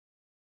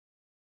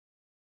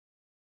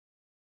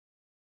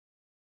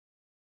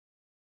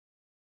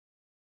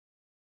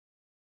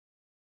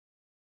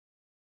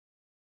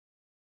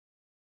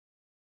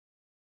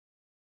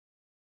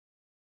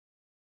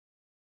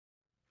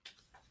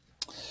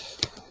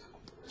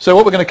So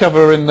what we're going to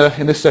cover in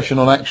this session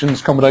on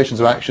actions,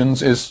 combinations of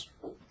actions, is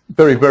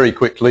very, very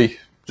quickly,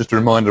 just a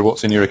reminder of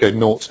what's in Eurocode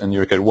 0 and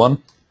Eurocode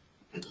 1.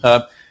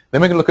 Then we're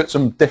going to look at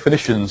some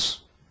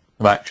definitions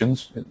of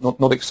actions.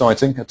 Not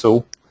exciting at all,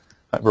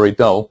 in fact very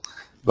dull,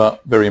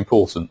 but very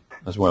important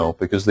as well,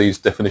 because these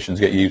definitions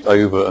get used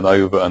over and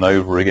over and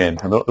over again.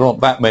 And there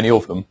aren't that many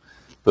of them,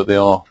 but they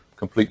are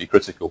completely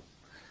critical.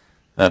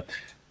 We'll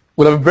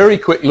have a very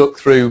quick look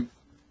through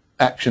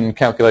action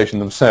calculation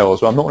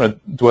themselves, but I'm not going to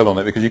dwell on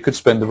it because you could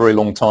spend a very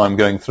long time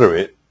going through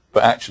it,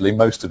 but actually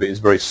most of it is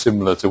very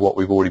similar to what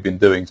we've already been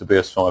doing to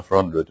BS5 for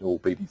 100 or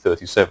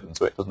BD37,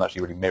 so it doesn't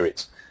actually really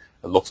merit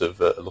a lot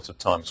of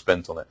time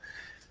spent on it.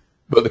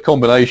 But the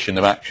combination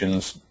of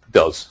actions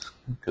does,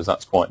 because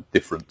that's quite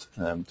different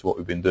to what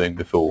we've been doing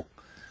before.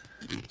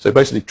 So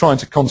basically trying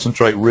to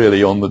concentrate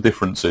really on the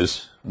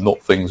differences,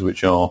 not things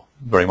which are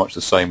very much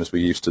the same as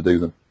we used to do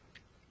them.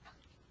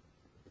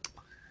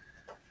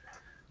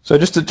 So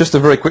just a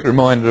very quick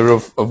reminder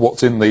of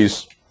what's in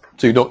these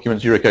two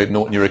documents, Eurocode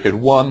 0 and Eurocode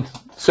 1.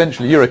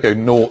 Essentially,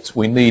 Eurocode 0,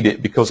 we need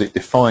it because it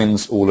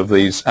defines all of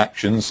these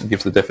actions and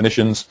gives the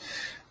definitions,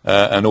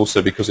 and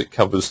also because it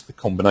covers the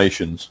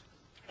combinations.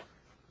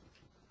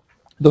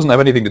 It doesn't have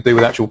anything to do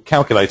with actual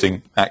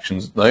calculating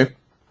actions, though.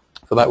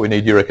 For that, we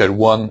need Eurocode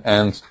 1,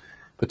 and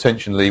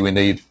potentially we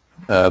need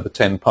the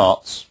 10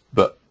 parts.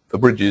 But for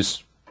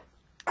bridges,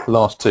 the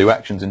last two,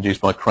 actions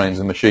induced by cranes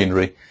and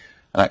machinery,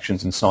 and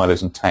actions in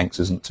silos and tanks,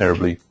 isn't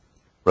terribly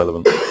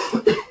relevant.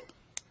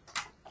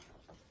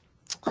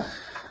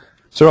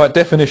 So right,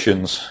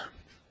 definitions.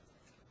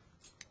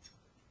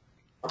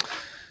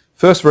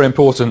 First very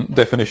important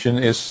definition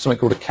is something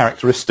called a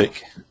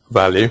characteristic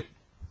value.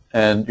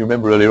 And you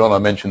remember earlier on I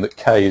mentioned that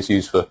K is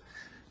used for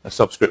a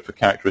subscript for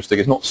characteristic.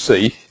 It's not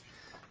C,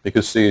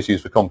 because C is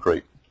used for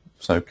concrete.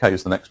 So K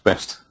is the next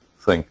best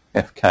thing,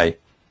 FK.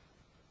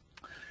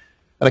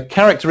 And a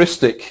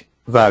characteristic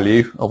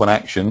value of an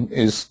action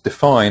is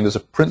defined as a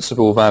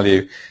principal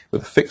value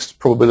with a fixed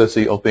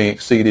probability of being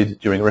exceeded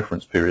during a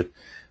reference period.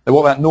 Now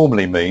what that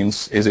normally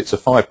means is it's a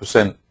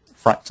 5%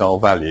 fractile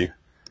value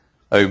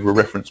over a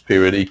reference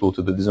period equal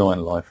to the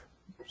design life.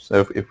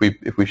 So if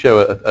we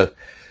show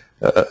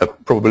a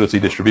probability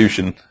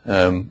distribution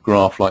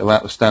graph like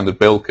that, the standard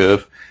bell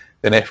curve,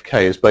 then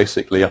FK is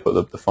basically up at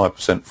the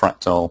 5%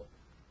 fractile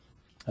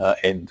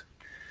end.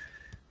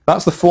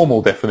 That's the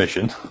formal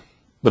definition.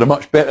 But a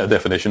much better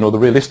definition, or the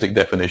realistic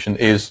definition,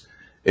 is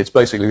it's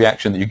basically the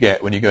action that you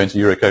get when you go into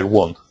Eurocode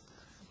 1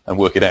 and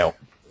work it out.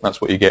 That's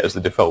what you get as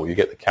the default. You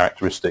get the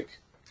characteristic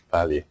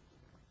value.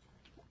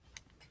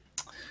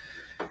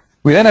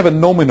 We then have a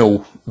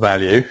nominal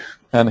value,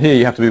 and here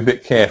you have to be a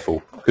bit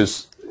careful,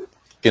 because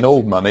in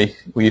old money,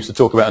 we used to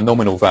talk about a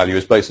nominal value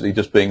as basically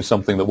just being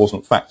something that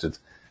wasn't factored.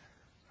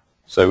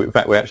 So in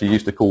fact, we actually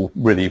used to call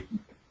really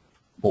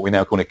what we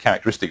now call a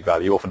characteristic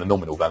value, often a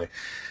nominal value.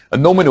 A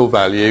nominal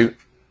value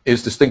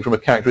is distinct from a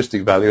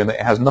characteristic value in that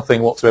it has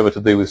nothing whatsoever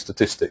to do with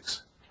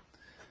statistics.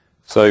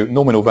 So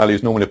nominal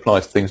values normally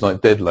apply to things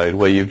like dead load,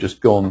 where you've just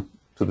gone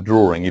to the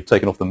drawing, you've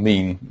taken off the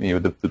mean,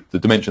 the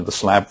dimension of the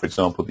slab, for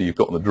example, that you've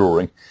got on the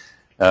drawing,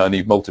 and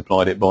you've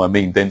multiplied it by a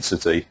mean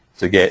density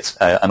to get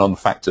an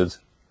unfactored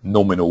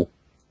nominal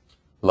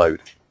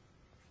load.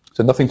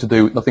 So nothing to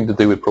do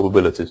with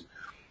probabilities.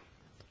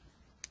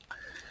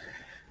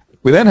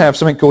 We then have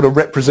something called a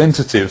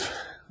representative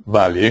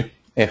value,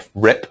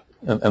 FREP.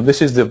 And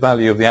this is the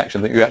value of the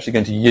action that you're actually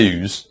going to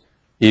use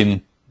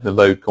in the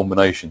load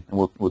combination.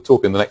 And we'll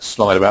talk in the next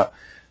slide about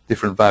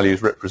different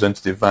values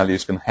representative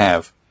values can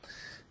have.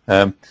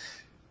 But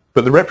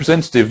the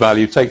representative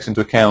value takes into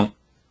account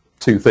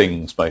two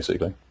things,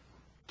 basically.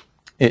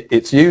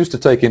 It's used to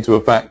take into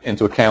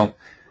account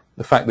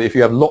the fact that if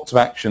you have lots of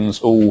actions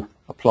all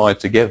applied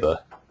together,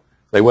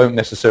 they won't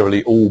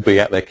necessarily all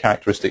be at their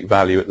characteristic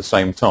value at the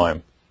same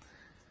time.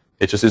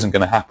 It just isn't going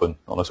to happen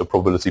on a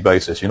probability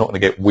basis. You're not going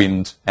to get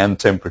wind and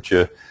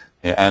temperature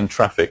and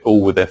traffic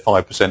all with their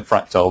 5%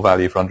 fractile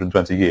value for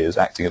 120 years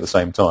acting at the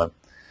same time.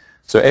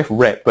 So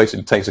FREP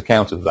basically takes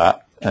account of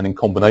that, and in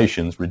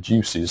combinations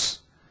reduces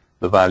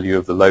the value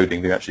of the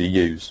loading that you actually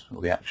use,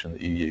 or the action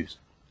that you use.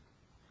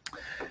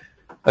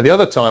 And the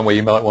other time where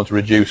you might want to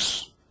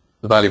reduce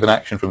the value of an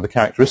action from the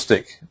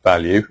characteristic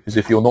value is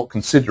if you're not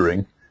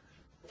considering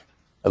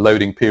a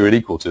loading period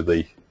equal to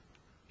the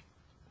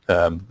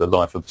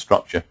life of the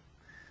structure.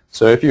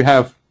 So if you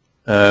have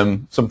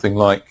something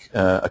like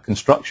a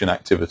construction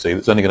activity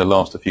that's only going to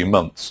last a few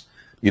months,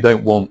 you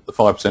don't want the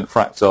 5%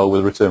 fractile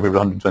with a return period of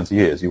 120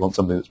 years. You want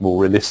something that's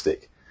more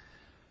realistic.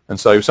 And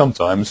so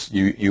sometimes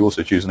you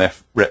also choose an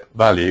FREP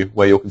value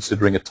where you're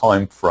considering a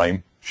time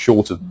frame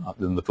shorter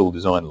than the full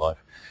design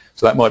life.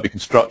 So that might be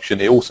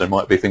construction. It also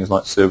might be things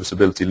like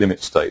serviceability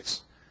limit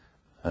states.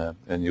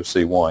 And you'll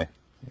see why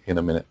in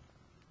a minute.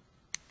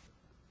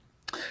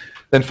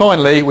 Then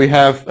finally, we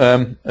have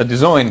a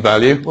design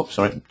value. Oops,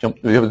 sorry,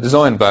 we have a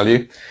design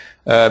value,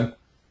 and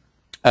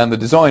the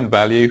design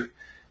value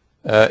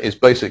is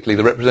basically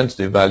the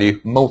representative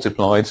value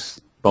multiplied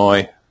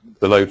by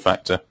the load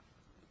factor.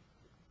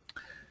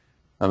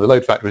 And the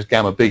load factor is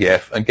gamma big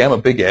F, and gamma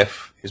big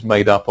F is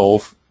made up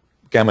of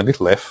gamma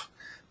little f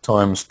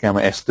times gamma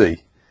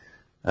SD,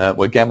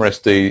 where gamma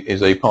SD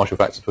is a partial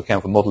factor to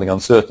account for modelling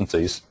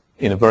uncertainties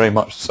in a very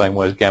much the same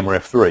way as gamma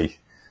F3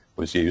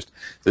 was used.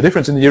 The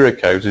difference in the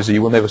Eurocodes is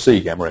you will never see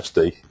gamma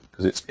SD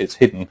because it's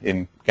hidden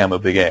in gamma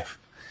big F.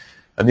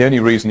 And the only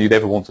reason you'd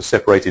ever want to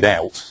separate it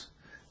out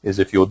is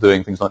if you're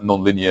doing things like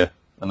nonlinear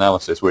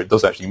analysis, where it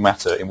does actually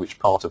matter in which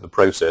part of the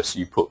process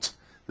you put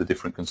the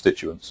different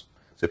constituents.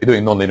 So if you're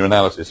doing nonlinear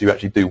analysis, you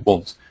actually do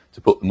want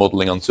to put the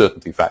modelling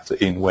uncertainty factor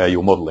in where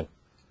you're modelling,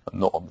 and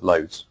not on the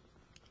loads.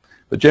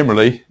 But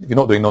generally, if you're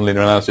not doing nonlinear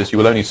analysis, you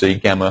will only see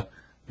gamma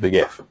big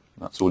F.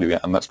 That's all you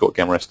get, and that's got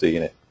gamma SD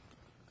in it.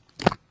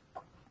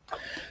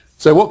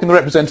 So what can the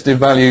representative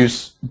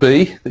values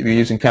be that you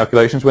use in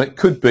calculations? Well, it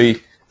could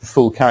be the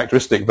full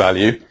characteristic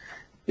value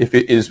if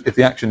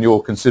the action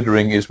you're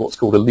considering is what's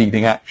called a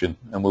leading action,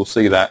 and we'll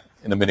see that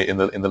in a minute in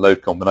the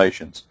load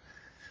combinations.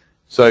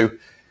 So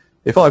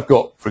if I've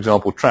got, for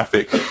example,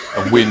 traffic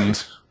and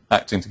wind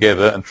acting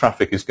together, and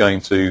traffic is going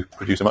to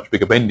produce a much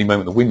bigger bending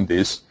moment than the wind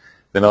is,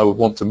 then I would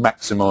want to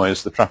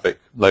maximise the traffic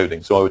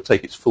loading. So I would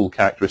take its full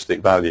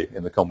characteristic value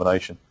in the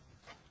combination.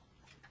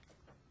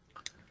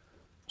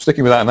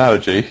 Sticking with that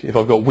analogy, if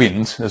I've got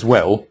wind as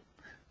well,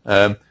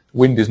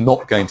 wind is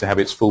not going to have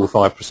its full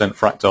 5%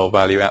 fractile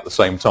value at the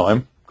same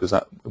time, because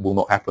that will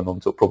not happen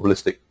on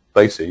probabilistic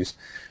bases.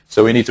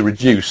 So we need to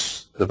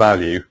reduce the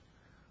value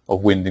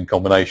of wind in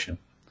combination.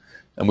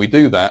 And we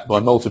do that by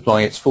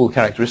multiplying its full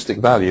characteristic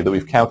value that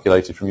we've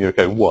calculated from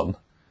Eurocode 1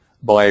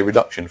 by a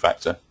reduction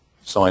factor,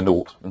 psi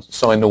naught. And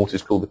psi naught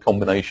is called the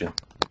combination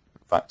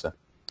factor.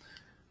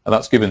 And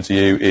that's given to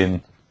you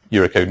in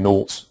Eurocode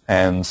 0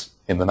 and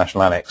in the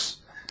national annex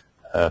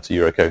to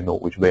Eurocode 0,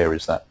 which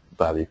varies that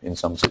value in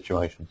some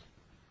situations.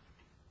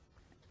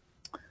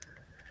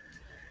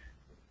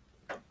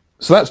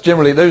 So that's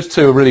generally, those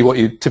two are really what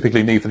you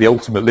typically need for the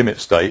ultimate limit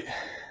state.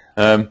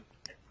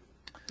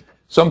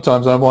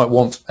 Sometimes I might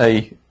want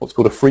what's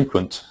called a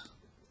frequent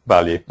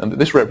value, and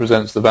this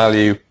represents the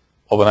value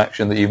of an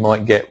action that you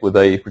might get with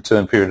a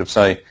return period of,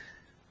 say,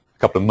 a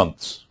couple of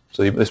months.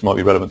 So this might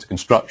be relevant to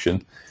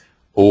construction,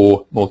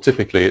 or more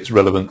typically it's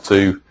relevant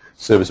to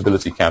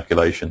serviceability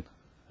calculation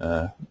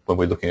when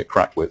we're looking at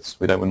crack widths.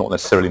 We're not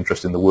necessarily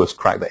interested in the worst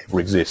crack that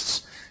ever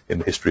exists in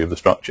the history of the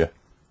structure.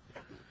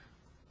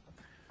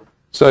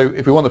 So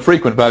if we want the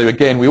frequent value,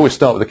 again, we always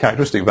start with the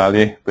characteristic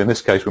value, but in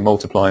this case we're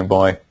multiplying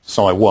by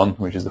psi 1,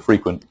 which is the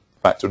frequent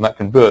factor, and that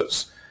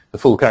converts the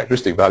full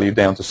characteristic value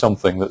down to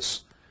something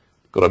that's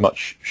got a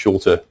much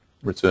shorter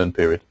return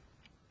period.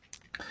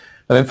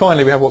 And then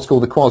finally we have what's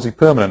called the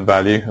quasi-permanent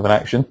value of an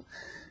action,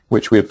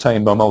 which we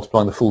obtain by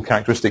multiplying the full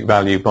characteristic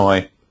value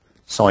by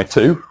psi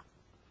 2.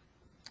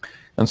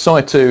 And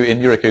psi 2 in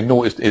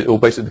Eurocode 0 or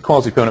basically the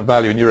quasi-permanent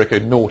value in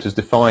Eurocode 0 is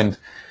defined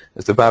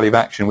as the value of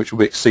action which will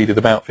be exceeded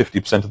about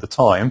 50% of the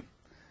time,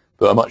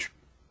 but a much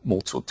more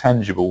sort of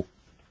tangible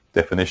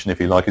definition, if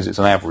you like, is it's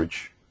an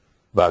average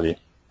value.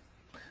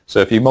 So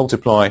if you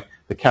multiply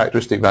the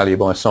characteristic value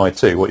by psi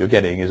 2, what you're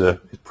getting is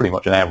pretty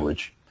much an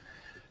average.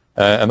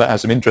 And that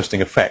has some interesting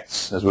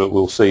effects, as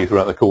we'll see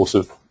throughout the course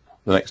of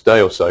the next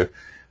day or so.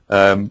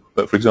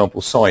 But for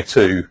example, psi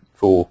 2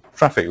 for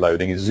traffic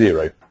loading is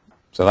 0.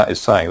 So that is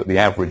saying that the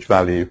average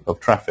value of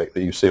traffic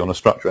that you see on a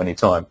structure at any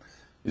time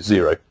is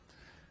 0.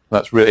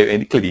 That's really,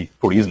 it clearly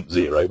probably isn't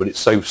 0, but it's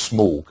so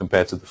small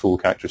compared to the full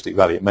characteristic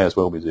value, it may as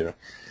well be 0.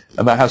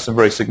 And that has some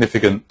very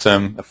significant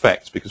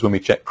effects, because when we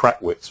check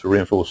crack widths for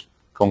reinforced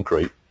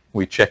concrete,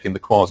 we check in the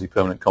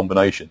quasi-permanent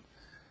combination,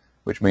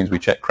 which means we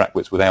check crack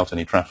widths without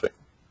any traffic.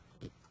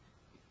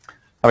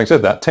 Having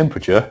said that,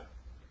 temperature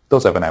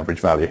does have an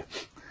average value.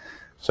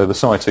 So the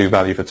psi 2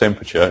 value for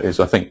temperature is,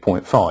 I think,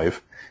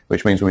 0.5,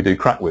 which means when we do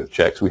crack width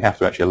checks, we have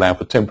to actually allow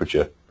for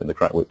temperature in the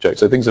crack width check.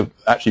 So things are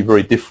actually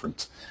very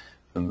different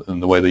than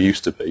the way they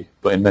used to be,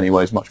 but in many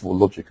ways much more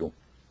logical.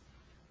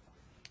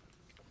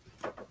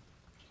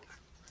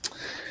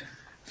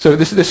 So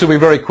this will be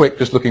very quick,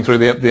 just looking through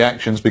the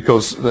actions,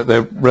 because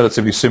they're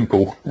relatively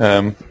simple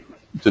to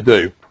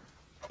do.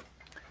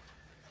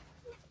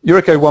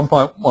 Eurocode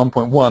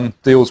 1.1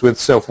 deals with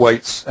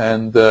self-weights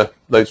and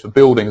loads for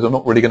buildings. I'm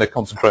not really going to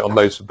concentrate on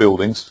loads for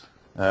buildings.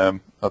 There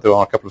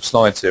are a couple of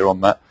slides here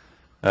on that,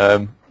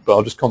 but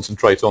I'll just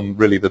concentrate on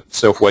really the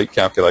self-weight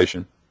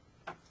calculation.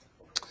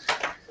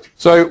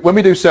 So when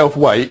we do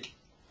self-weight,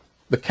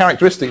 the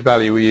characteristic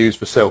value we use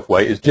for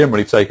self-weight is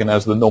generally taken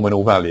as the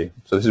nominal value.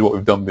 So this is what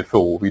we've done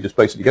before. We just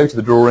basically go to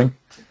the drawing,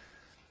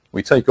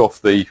 we take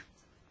off the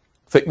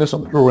thickness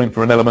on the drawing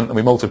for an element, and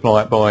we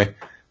multiply it by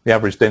the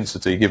average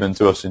density given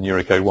to us in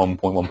Eurocode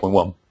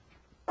 1.1.1.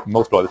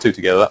 Multiply the two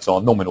together, that's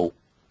our nominal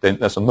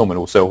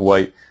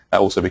self-weight. That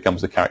also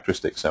becomes the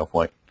characteristic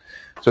self-weight.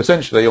 So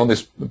essentially on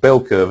this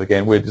bell curve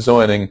again, we're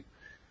designing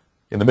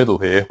in the middle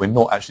here, we're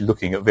not actually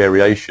looking at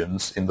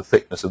variations in the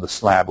thickness of the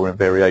slab or in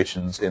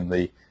variations in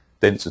the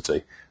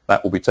density.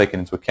 That will be taken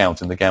into account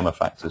in the gamma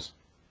factors,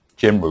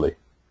 generally.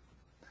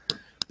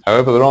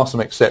 However, there are some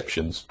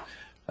exceptions.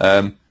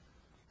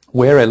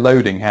 Where a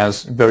loading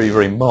has very,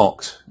 very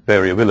marked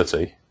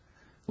variability,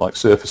 like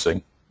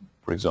surfacing,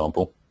 for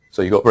example.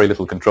 So you've got very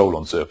little control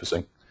on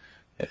surfacing.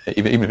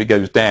 Even if it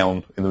goes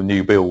down in the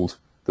new build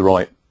the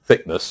right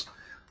thickness,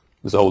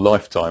 there's a whole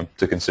lifetime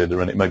to consider,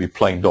 and it may be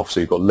planed off, so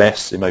you've got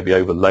less. It may be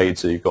overlaid,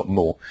 so you've got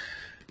more.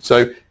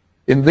 So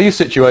in these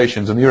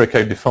situations, and the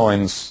Eurocode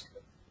defines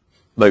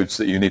loads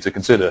that you need to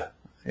consider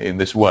in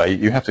this way,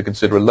 you have to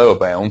consider a lower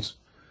bound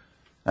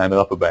and an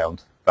upper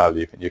bound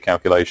value in your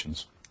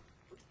calculations.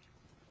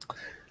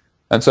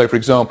 And so, for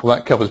example,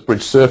 that covers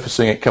bridge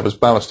surfacing, it covers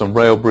ballast on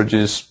rail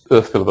bridges,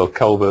 earth fill above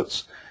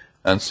culverts,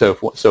 and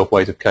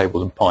self-weight of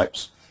cables and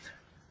pipes.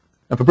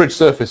 And for bridge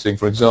surfacing,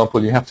 for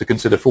example, you have to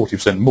consider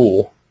 40%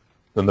 more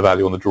than the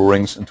value on the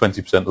drawings and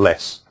 20%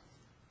 less.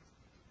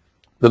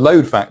 The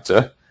load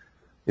factor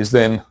is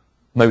then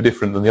no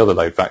different than the other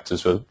load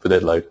factors for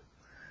dead load.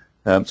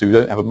 So we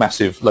don't have a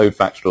massive load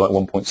factor like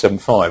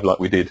 1.75 like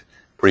we did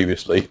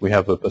previously. We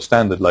have a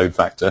standard load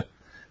factor,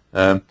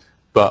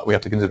 but we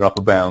have to consider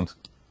upper bound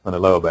and a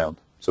lower bound.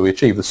 So we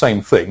achieve the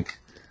same thing,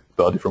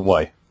 but a different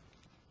way.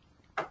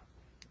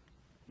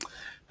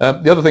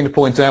 The other thing to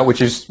point out,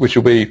 which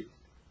will be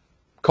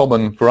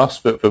common for us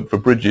for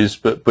bridges,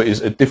 but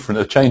is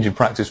a change in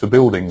practice for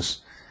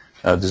buildings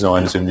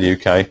designers in the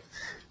UK,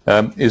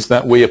 is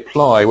that we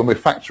apply, when we're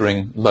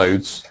factoring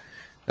loads,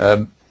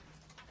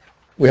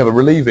 we have a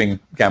relieving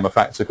gamma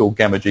factor called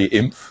gamma G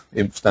inf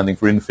standing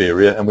for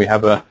inferior, and we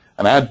have an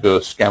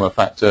adverse gamma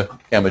factor,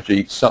 gamma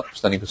G sup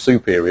standing for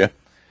superior,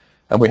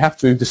 and we have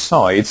to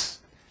decide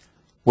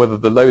whether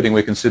the loading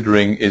we're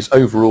considering is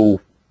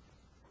overall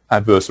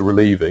adverse or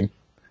relieving,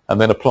 and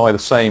then apply the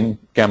same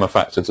gamma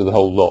factor to the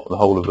whole lot, the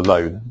whole of the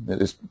load.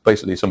 It is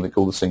basically something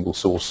called the single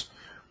source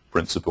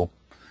principle.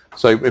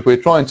 So if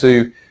we're trying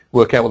to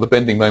work out what the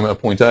bending moment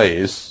at point A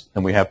is,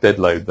 and we have dead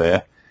load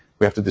there,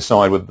 we have to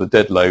decide whether the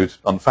dead load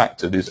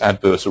unfactored is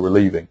adverse or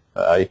relieving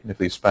at A. And if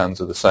these spans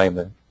are the same,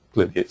 then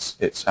clearly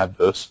it's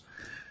adverse.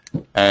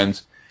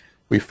 And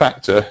we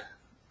factor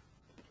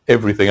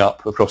everything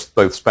up across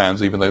both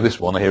spans, even though this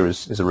one here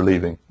is a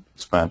relieving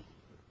span.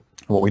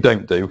 And what we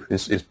don't do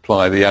is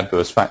apply the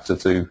adverse factor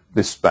to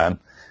this span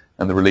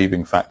and the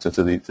relieving factor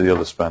to the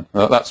other span.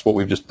 Now, that's what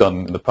we've just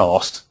done in the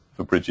past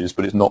for bridges,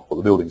 but it's not what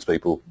the buildings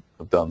people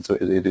have done, so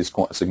it is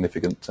quite a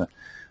significant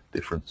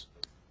difference.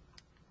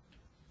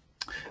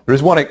 There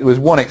is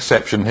one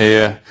exception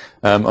here.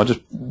 I'll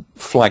just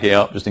flag it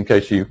up just in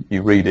case you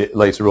read it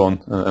later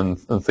on and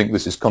think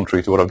this is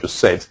contrary to what I've just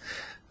said.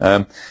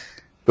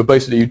 But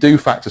basically you do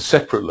factor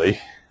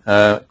separately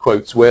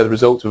quotes where the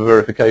results of a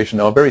verification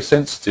are very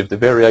sensitive to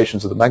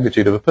variations of the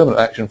magnitude of a permanent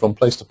action from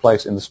place to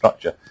place in the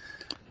structure.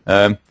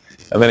 And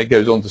then it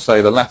goes on to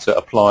say the latter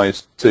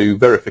applies to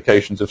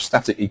verifications of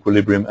static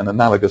equilibrium and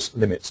analogous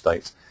limit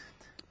states.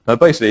 Now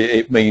basically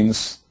it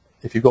means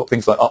if you've got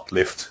things like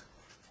uplift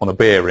on a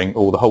bearing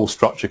or the whole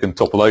structure can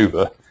topple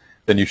over,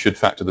 then you should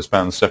factor the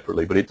spans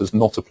separately, but it does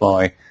not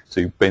apply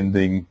to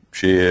bending,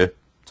 shear,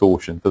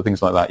 torsion. For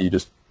things like that you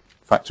just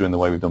factor in the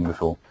way we've done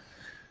before.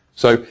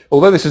 So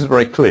although this isn't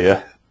very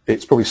clear,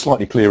 it's probably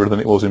slightly clearer than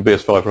it was in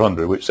BS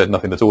 500, which said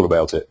nothing at all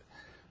about it.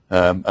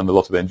 And a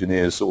lot of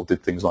engineers sort of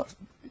did things like,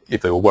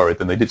 if they were worried,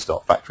 then they did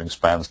start factoring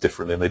spans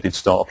differently, and they did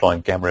start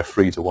applying gamma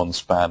F3 to one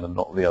span and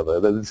not the other.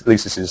 At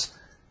least this is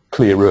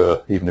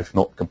clearer, even if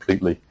not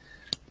completely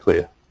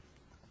clear.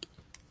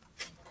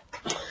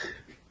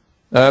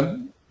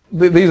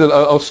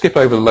 I'll skip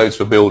over the loads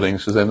for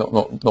buildings because they're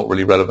not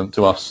really relevant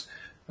to us,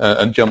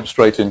 and jump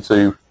straight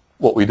into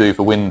what we do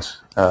for wind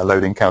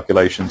loading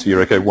calculation to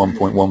Eurocode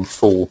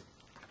 1.14.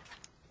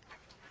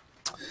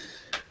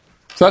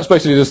 So that's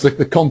basically just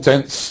the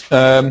contents.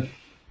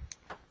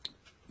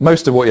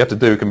 Most of what you have to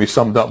do can be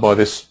summed up by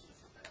this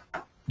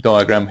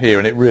diagram here,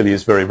 and it really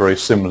is very, very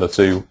similar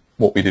to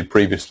what we did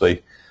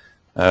previously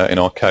in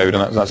our code,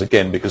 and that's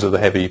again because of the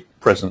heavy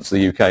presence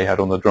the UK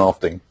had on the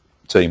drafting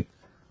team.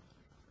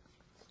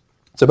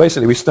 So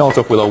basically we start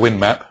off with our wind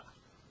map,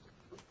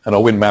 and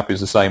our wind map is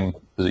the same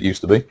as it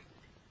used to be.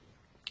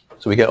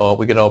 So we get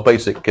our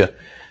basic,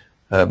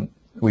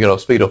 we get our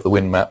speed off the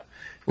wind map.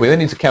 We then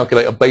need to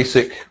calculate a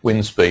basic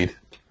wind speed,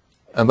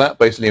 and that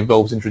basically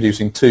involves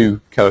introducing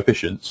two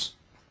coefficients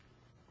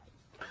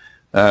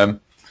to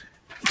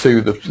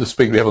the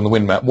speed we have on the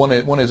wind map. One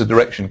is a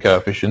direction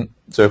coefficient.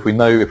 So if we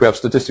have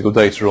statistical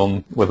data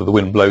on whether the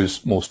wind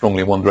blows more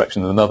strongly in one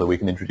direction than another, we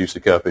can introduce a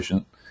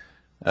coefficient.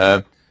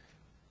 And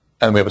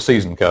we have a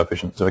season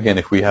coefficient. So again,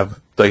 if we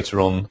have data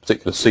on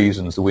particular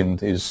seasons, the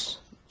wind is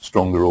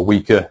stronger or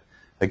weaker,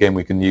 again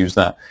we can use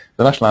that.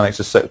 The National Annex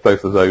has set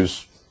both of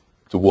those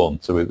to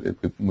 1, so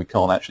we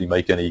can't actually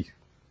make any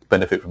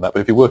benefit from that.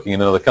 But if you're working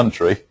in another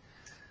country,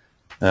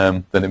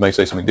 then it may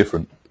say something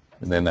different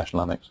in their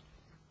National Annex.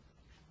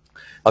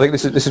 I think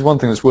this is one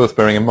thing that's worth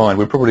bearing in mind.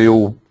 We're probably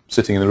all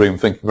sitting in the room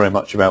thinking very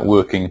much about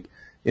working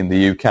in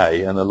the UK,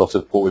 and a lot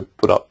of what we've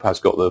put up has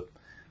got the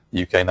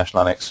UK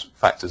National Annex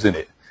factors in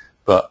it.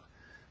 But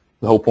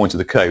the whole point of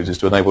the codes is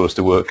to enable us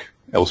to work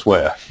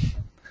elsewhere.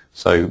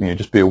 So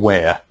just be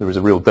aware there is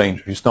a real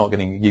danger if you start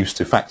getting used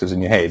to factors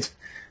in your head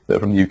that are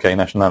from the UK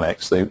National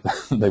Annex. They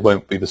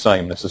won't be the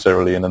same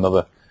necessarily in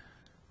another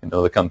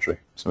another country.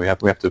 So we have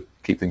to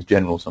keep things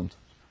general sometimes.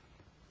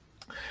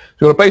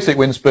 So we've got a basic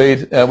wind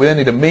speed. We then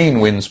need a mean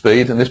wind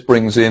speed, and this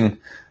brings in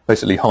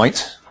basically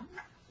height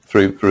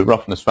through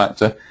roughness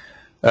factor.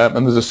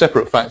 And there's a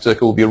separate factor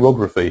called the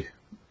orography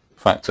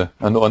factor.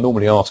 And I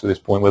normally ask at this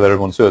point whether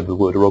everyone's heard the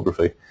word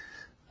orography.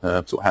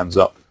 Sort of hands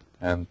up.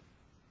 And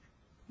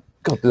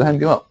God, did the hand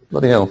go up?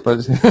 Bloody hell.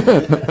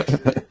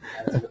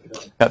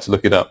 Had to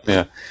look it up,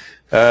 yeah.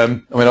 I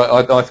mean,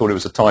 I thought it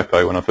was a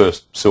typo when I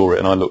first saw it,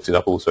 and I looked it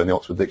up also in the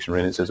Oxford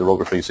Dictionary, and it says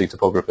orography, sea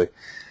topography.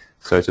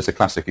 So it's just a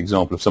classic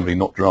example of somebody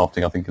not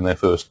drafting, I think, in their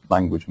first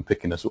language and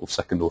picking a sort of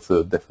second or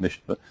third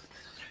definition. But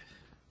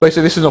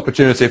basically, this is an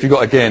opportunity. If you've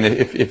got, again,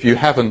 if you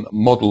haven't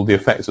modelled the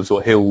effects of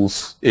sort of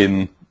hills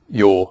in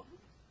your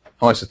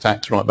ice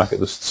attacks right back at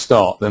the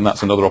start, then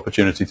that's another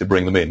opportunity to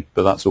bring them in.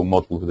 But that's all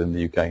modelled within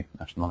the UK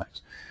National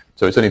Ice.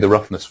 So it's only the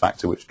roughness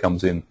factor which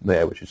comes in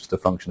there, which is just a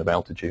function of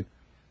altitude.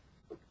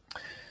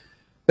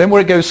 Then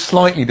where it goes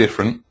slightly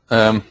different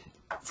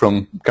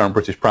from current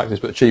British practice,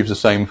 but achieves the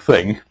same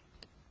thing,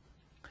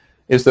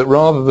 is that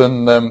rather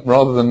than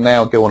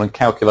now go on and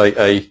calculate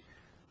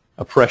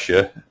a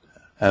pressure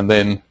and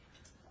then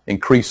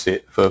increase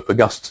it for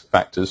gust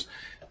factors,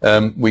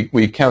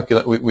 we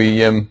calculate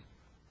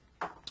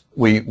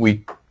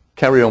we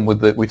carry on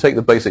with we take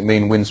the basic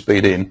mean wind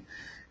speed in,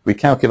 we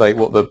calculate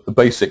what the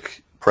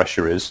basic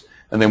pressure is,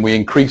 and then we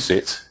increase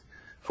it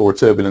for a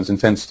turbulence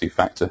intensity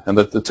factor. And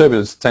the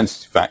turbulence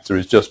intensity factor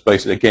is just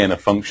basically, again, a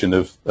function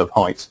of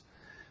height,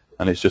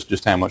 and it's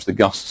just how much the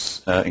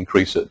gusts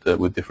increase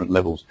with different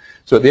levels.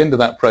 So at the end of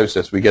that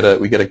process, we get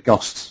a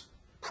gust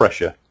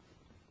pressure,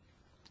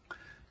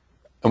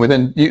 and we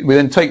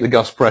then take the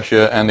gust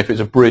pressure, and if it's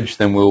a bridge,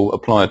 then we'll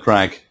apply a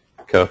drag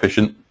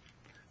coefficient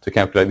to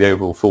calculate the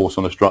overall force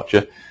on a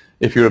structure.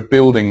 If you're a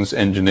buildings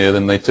engineer,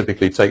 then they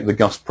typically take the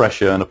gust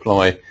pressure and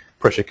apply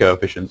pressure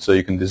coefficient, so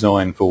you can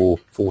design for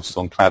forces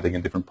on cladding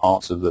in different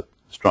parts of the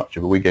structure,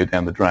 but we go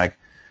down the drag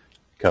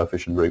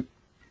coefficient route.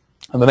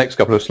 And the next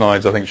couple of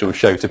slides, I think, shall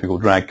show typical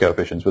drag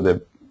coefficients, but they're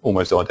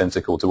almost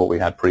identical to what we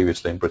had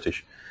previously in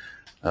British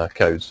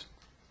codes.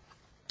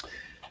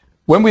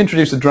 When we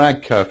introduce the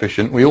drag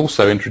coefficient, we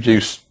also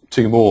introduce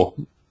two more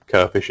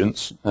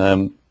coefficients,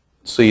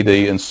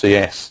 CD and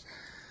CS.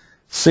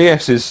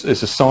 CS is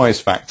a size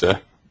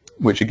factor,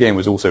 which again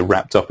was also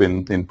wrapped up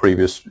in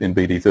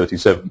BD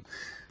 37.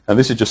 And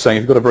this is just saying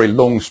if you've got a very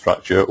long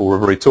structure or a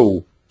very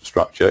tall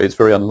structure, it's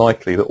very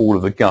unlikely that all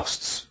of the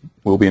gusts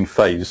will be in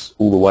phase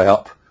all the way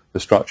up the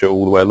structure,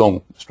 all the way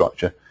along the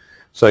structure.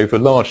 So for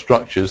large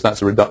structures,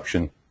 that's a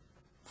reduction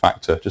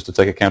factor, just to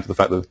take account of the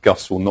fact that the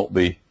gusts will not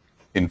be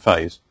in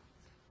phase.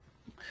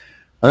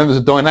 And then there's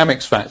a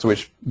dynamics factor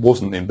which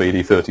wasn't in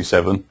BD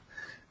 37,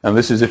 and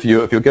this is if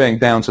you're going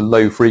down to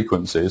low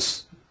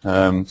frequencies,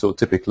 sort of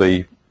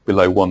typically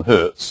below 1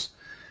 hertz,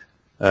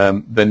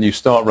 then you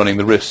start running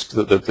the risk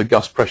that the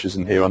gust pressures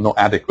in here are not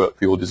adequate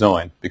for your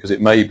design, because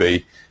it may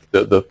be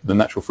that the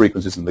natural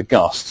frequencies in the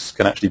gusts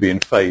can actually be in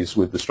phase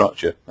with the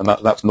structure, and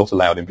that's not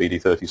allowed in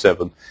BD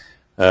 37.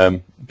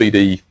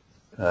 BD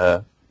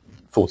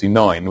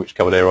 49, which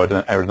covered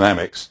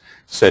aerodynamics,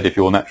 said if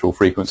your natural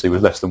frequency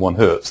was less than 1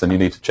 hertz, then you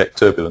need to check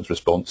turbulence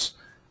response,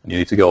 and you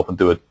need to go up and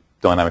do a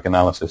dynamic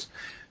analysis.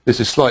 This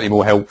is slightly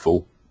more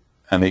helpful,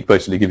 and it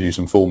basically gives you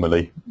some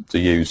formulae to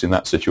use in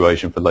that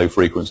situation for low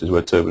frequencies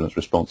where turbulence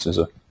response is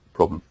a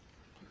problem.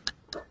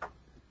 So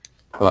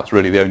that's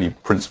really the only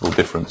principal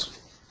difference.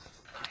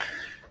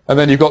 And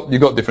then you've got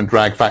different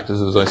drag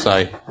factors, as I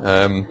say,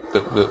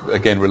 that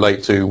again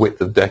relate to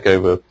width of deck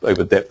over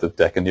depth of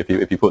deck. And if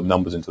you put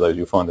numbers into those,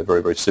 you'll find they're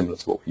very, very similar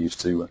to what we used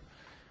to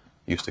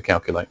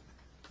calculate.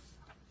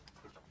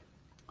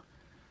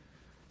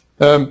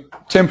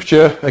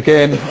 Temperature,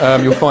 again,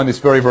 you'll find this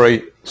very,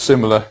 very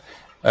similar.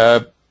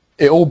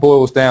 It all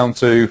boils down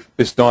to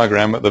this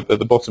diagram at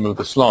the bottom of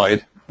the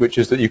slide, which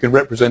is that you can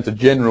represent a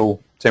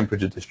general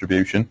temperature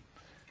distribution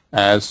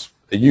as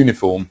a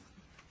uniform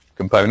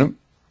component,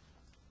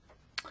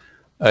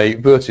 a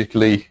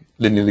vertically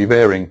linearly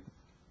varying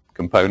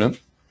component,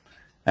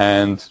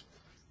 and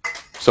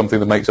something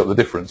that makes up the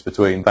difference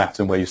between that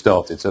and where you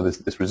started. So there's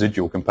this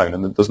residual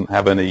component that doesn't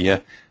have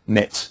any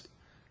net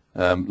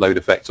load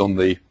effect on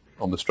the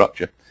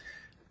structure.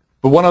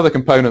 But one other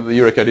component that the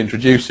Eurocode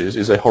introduces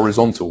is a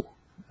horizontal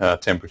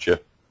temperature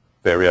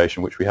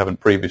variation, which we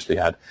haven't previously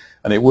had,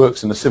 and it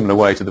works in a similar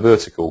way to the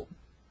vertical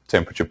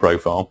temperature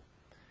profile,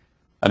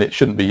 and it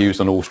shouldn't be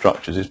used on all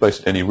structures. It's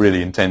basically only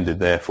really intended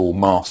there for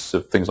masts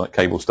of things like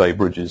cable stay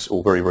bridges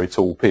or very, very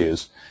tall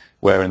piers,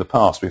 where in the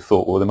past we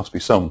thought, well, there must be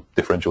some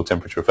differential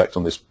temperature effect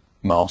on this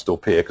mast or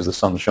pier because the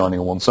sun's shining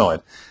on one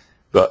side,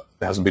 but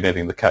there hasn't been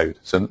anything in the code.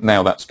 So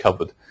now that's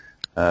covered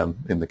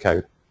in the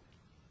code.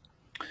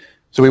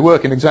 So we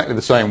work in exactly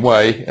the same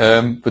way.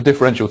 For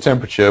differential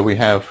temperature, we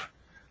have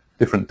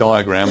different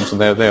diagrams, and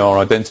they are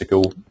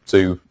identical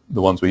to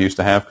the ones we used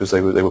to have because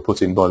they were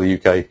put in by the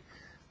UK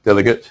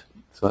delegate.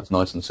 So that's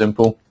nice and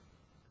simple.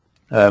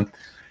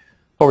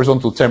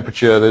 Horizontal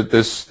temperature,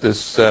 there's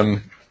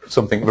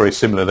something very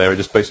similar there. It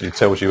just basically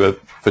tells you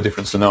for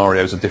different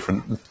scenarios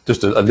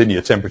just a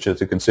linear temperature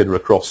to consider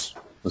across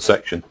the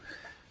section.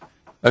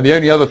 And the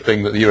only other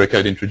thing that the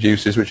Eurocode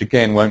introduces, which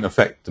again won't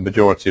affect the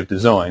majority of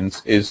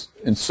designs, is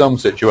in some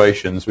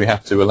situations we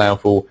have to allow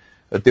for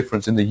a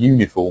difference in the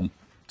uniform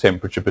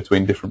temperature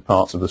between different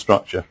parts of the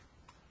structure.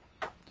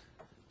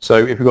 So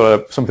if you've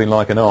got something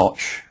like an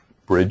arch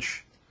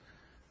bridge,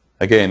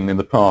 again, in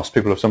the past,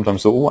 people have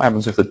sometimes thought, well, what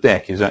happens if the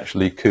deck is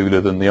actually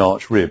cooler than the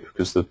arch rib,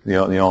 because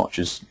the arch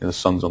is, the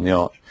sun's on the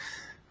arch.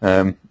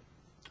 But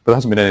there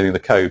hasn't been anything in the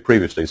code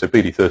previously, so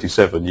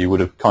BD37, you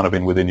would have kind of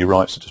been within your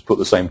rights to just put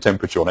the same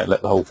temperature on it,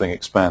 let the whole thing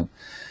expand.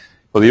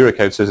 Well, the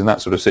Eurocode says in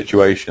that sort of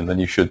situation, then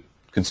you should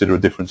consider a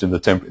difference in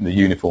the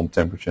uniform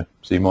temperature.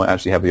 So you might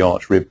actually have the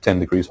arch rib 10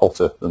 degrees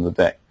hotter than the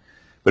deck.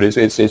 But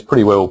it's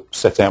pretty well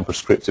set out and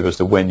prescriptive as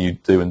to when you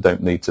do and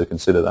don't need to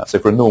consider that. So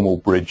for a normal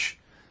bridge,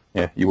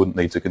 yeah, you wouldn't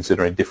need to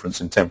consider any difference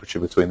in temperature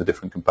between the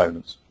different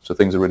components. So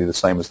things are really the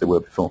same as they were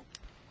before.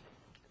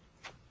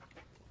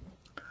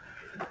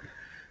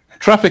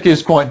 Traffic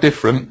is quite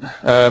different,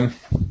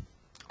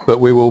 but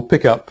we will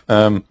pick up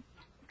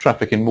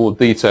traffic in more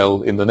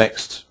detail in the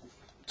next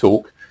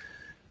talk.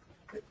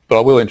 But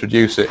I will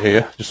introduce it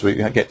here, just so we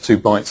can get 2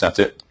 bites at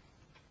it.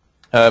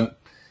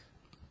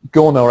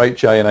 Gone are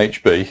HA and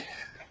HB,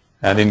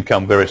 and in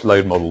come various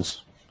load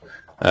models.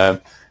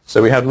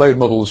 So we have load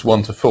models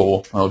 1 to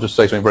 4. I'll just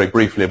say something very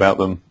briefly about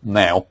them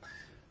now.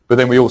 But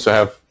then we also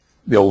have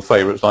the old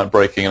favourites like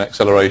braking and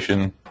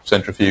acceleration,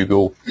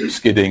 centrifugal,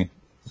 skidding,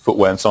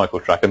 footwear and cycle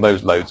track, and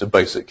those loads are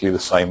basically the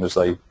same as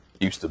they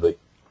used to be.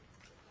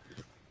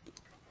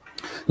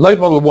 Load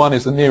model 1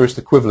 is the nearest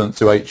equivalent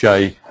to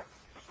HA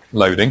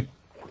loading,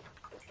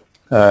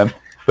 but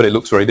it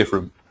looks very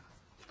different.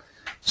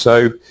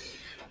 So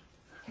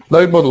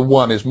load model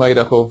 1 is made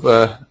up of,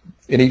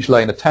 in each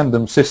lane, a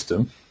tandem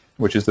system,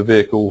 which is the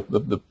vehicle,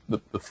 the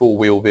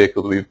 4-wheel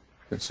vehicle that we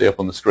can see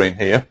up on the screen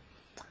here,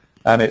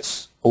 and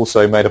it's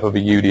also made up of a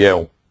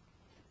UDL.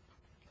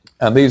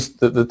 And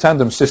the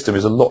tandem system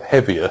is a lot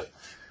heavier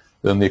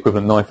than the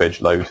equivalent knife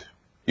edge load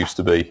used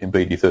to be in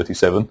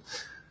BD37,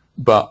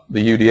 but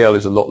the UDL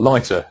is a lot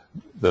lighter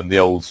than the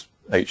old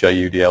HA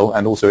UDL,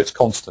 and also it's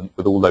constant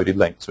with all loaded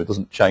length, so it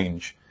doesn't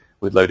change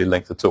with loaded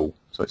length at all.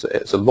 So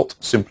it's a lot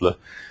simpler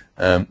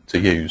to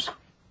use.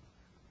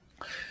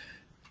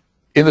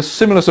 In a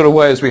similar sort of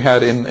way as we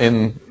had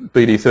in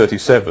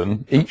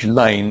BD37, each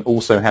lane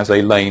also has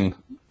a lane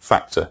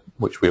factor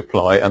which we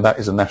apply, and that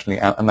is a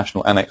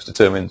national annex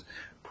determined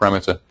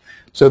parameter.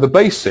 So the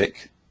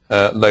basic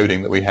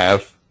loading that we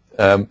have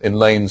in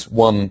lanes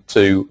 1,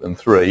 2 and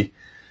 3,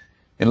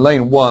 in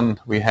lane 1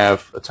 we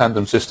have a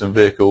tandem system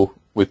vehicle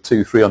with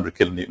 2 300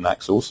 kilonewton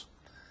axles,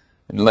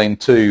 in lane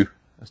 2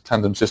 a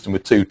tandem system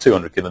with 2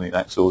 200 kilonewton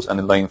axles, and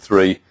in lane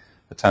 3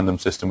 a tandem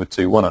system with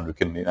 2 100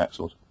 kilonewton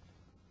axles.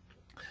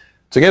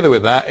 Together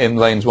with that, in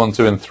lanes 1,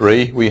 2 and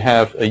 3 we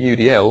have a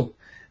UDL,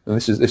 and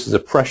this is a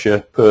pressure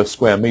per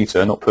square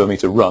metre, not per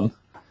metre run,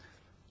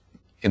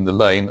 in the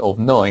lane of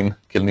 9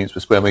 kilonewtons per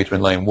square metre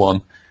in lane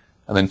 1,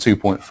 and then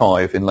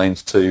 2.5 in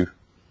lanes 2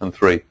 and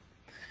 3.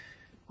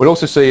 We'll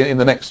also see in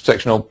the next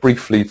section, I'll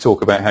briefly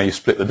talk about how you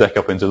split the deck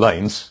up into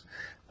lanes,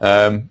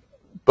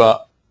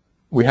 but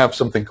we have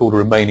something called a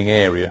remaining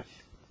area.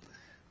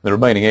 The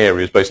remaining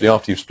area is basically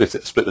after you've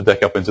split the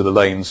deck up into the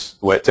lanes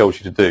the way it tells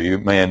you to do, you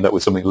may end up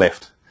with something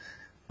left.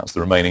 That's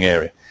the remaining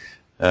area.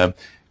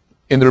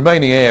 In the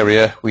remaining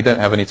area, we don't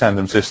have any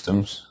tandem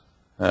systems.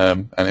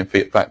 And in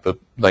fact, for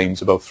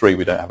lanes above 3,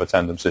 we don't have a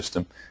tandem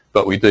system,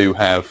 but we do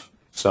have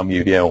some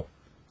UDL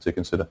to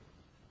consider.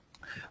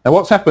 Now,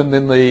 what's happened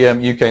in the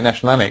UK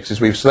National Annex is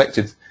we've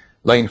selected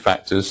lane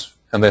factors,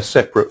 and they're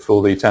separate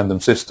for the tandem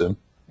system.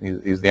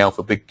 These are the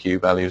alpha big Q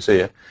values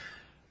here,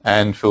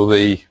 and for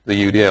the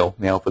UDL,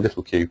 the alpha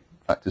little q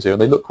factors here,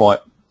 and they look quite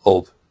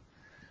odd.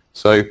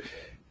 So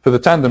for the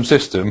tandem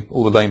system,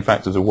 all the lane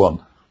factors are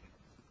 1.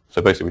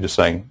 So basically, we're just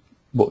saying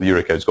what the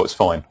Eurocode's got is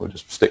fine. We'll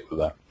just stick with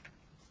that.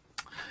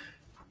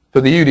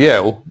 For the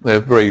UDL, they're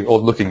very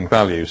odd-looking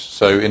values.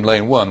 So in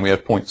lane 1, we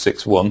have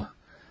 0.61,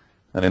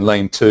 and in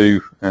lane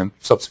 2 and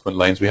subsequent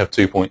lanes, we have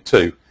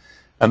 2.2.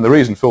 And the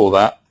reason for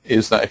that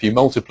is that if you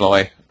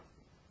multiply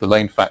the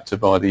lane factor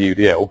by the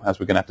UDL, as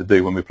we're going to have to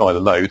do when we apply the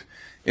load,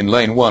 in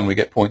lane 1, we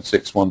get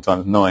 0.61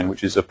 times 9,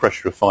 which is a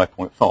pressure of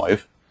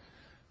 5.5.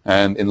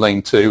 And in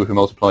lane 2, if we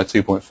multiply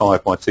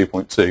 2.5 by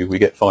 2.2, we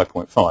get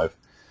 5.5.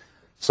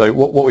 So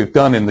what we've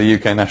done in the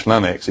UK National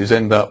Annex is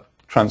end up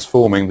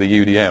transforming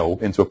the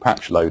UDL into a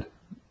patch load.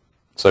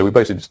 So we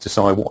basically just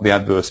decide what the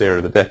adverse area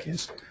of the deck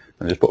is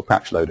and just put a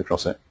patch load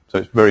across it. So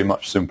it's very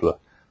much simpler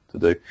to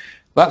do.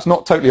 That's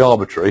not totally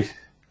arbitrary.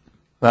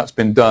 That's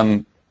been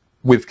done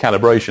with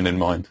calibration in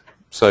mind.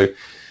 So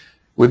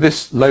with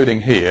this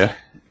loading here,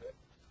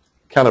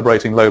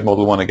 calibrating load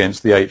model 1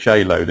 against the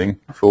HA loading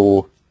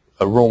for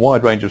a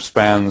wide range of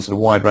spans and a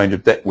wide range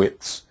of deck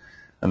widths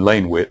and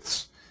lane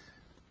widths,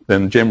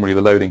 then generally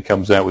the loading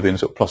comes out within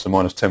sort of plus or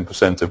minus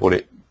 10% of what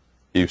it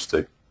used to.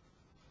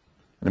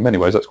 And in many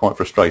ways that's quite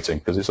frustrating,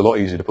 because it's a lot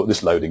easier to put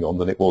this loading on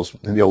than it was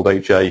in the old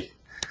HA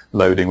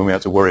loading when we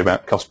had to worry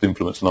about cusp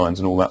influence lines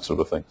and all that sort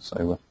of thing.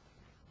 So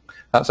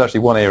that's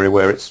actually one area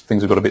where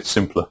things have got a bit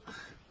simpler.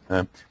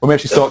 When we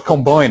actually start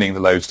combining the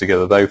loads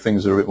together, though,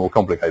 things are a bit more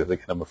complicated,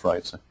 I'm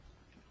afraid. So,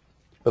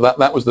 but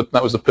that was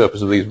the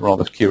purpose of these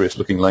rather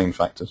curious-looking lane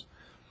factors.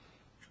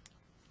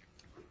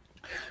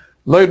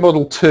 Load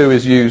model 2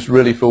 is used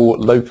really for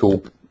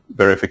local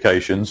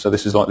verification. So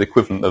this is like the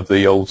equivalent of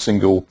the old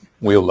single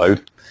wheel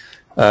load,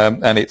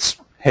 and it's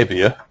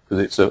heavier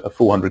because it's a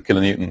 400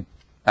 kilonewton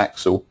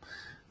axle.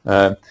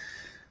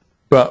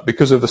 But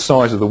because of the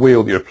size of the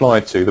wheel that you're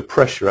applied to, the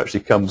pressure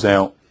actually comes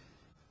out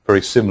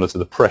very similar to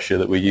the pressure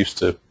that we used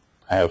to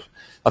have.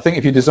 I think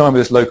if you design with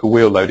this local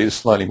wheel load, it's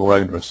slightly more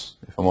onerous,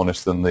 if I'm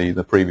honest, than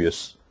the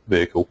previous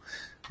vehicle.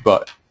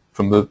 But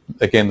from the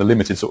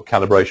limited sort of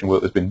calibration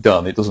work that's been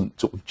done, it doesn't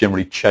sort of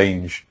generally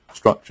change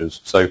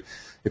structures. So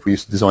if we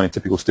used to design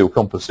typical steel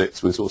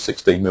composites with sort of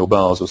 16 mil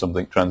bars or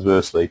something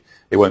transversely,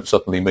 it won't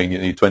suddenly mean you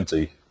need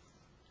 20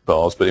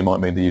 bars, but it might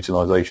mean the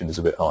utilisation is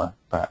a bit higher,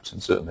 perhaps, in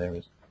certain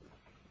areas.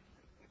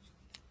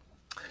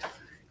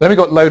 Then we've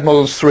got load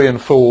models 3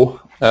 and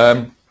 4.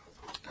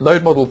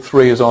 Load model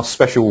 3 is our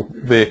special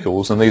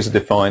vehicles, and these are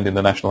defined in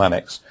the National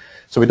Annex.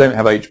 So we don't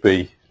have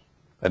HB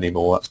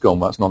anymore. That's gone.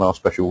 That's not our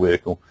special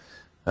vehicle.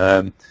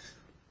 In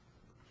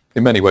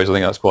many ways, I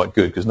think that's quite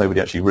good because nobody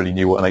actually really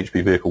knew what an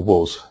HB vehicle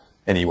was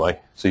anyway.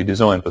 So you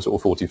design for sort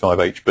of 45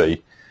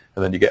 HB,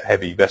 and then you get a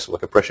heavy vessel,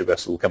 like a pressure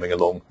vessel, coming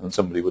along, and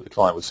the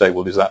client would say,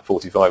 well, is that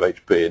 45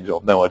 HP? And you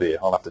have no idea.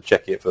 I'll have to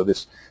check it for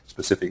this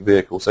specific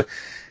vehicle. So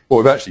what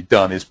we've actually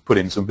done is put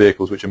in some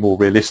vehicles which are more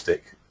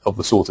realistic of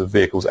the sort of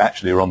vehicles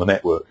actually are on the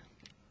network.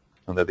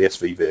 And they're the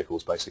SV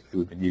vehicles, basically,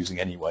 we've been using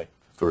anyway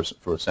for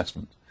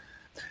assessment.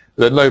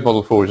 The load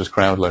model 4 is just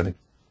crowd loading.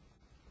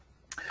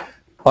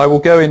 I will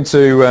go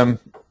into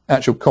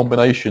actual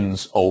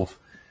combinations of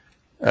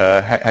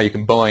how you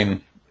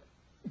combine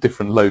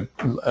different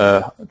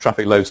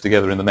traffic loads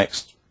together in the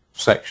next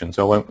section,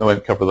 so I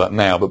won't cover that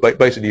now. But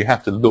basically, you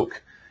have to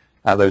look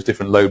at those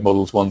different load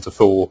models 1 to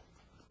 4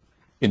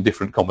 in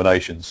different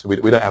combinations. So we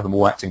don't have them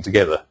all acting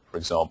together, for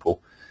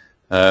example,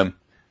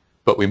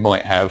 but we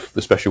might have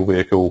the special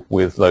vehicle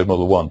with load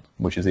model 1,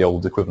 which is the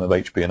old equivalent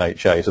of HP and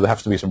HA. So there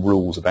has to be some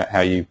rules about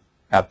how you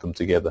add them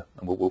together,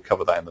 and we'll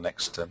cover that in the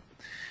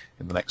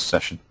next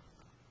session.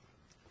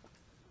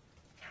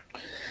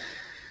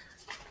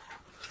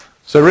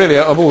 So really,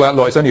 of all that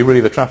lot, it's only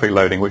really the traffic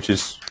loading which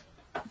is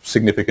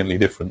significantly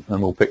different,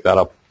 and we'll pick that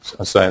up,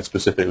 I say,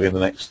 specifically in the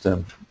next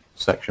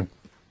section.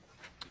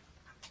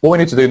 What we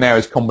need to do now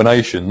is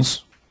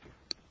combinations,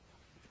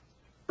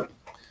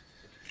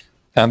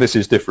 and this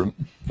is different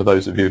for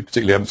those of you who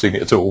particularly haven't seen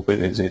it at all, but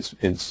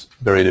it's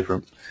very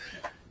different.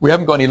 We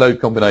haven't got any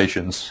load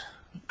combinations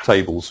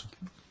tables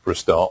for a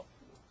start,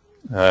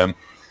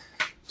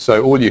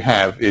 so all you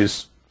have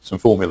is some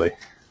formulae,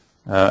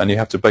 and you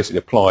have to basically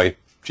apply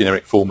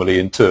generic formulae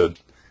in turn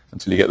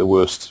until you get the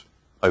worst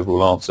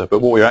overall answer. But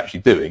what we're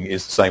actually doing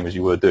is the same as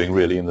you were doing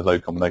really in the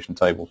load combination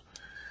tables.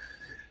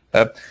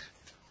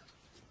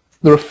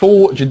 There are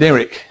 4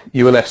 generic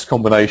ULS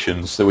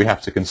combinations that we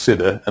have to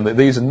consider, and that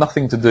these are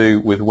nothing to do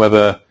with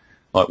whether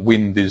like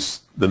wind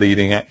is the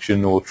leading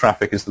action or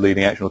traffic is the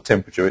leading action or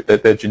temperature.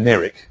 They're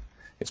generic.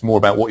 It's more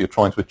about what you're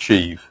trying to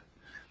achieve.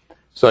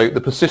 So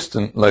the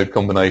persistent load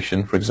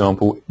combination, for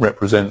example,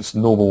 represents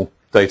normal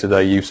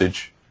day-to-day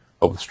usage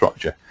of the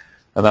structure.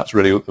 And that's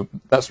really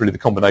the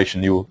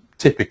combination you will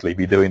typically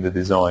be doing the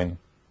design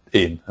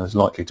in, and is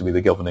likely to be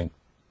the governing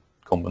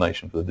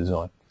combination for the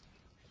design.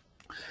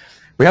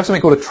 We have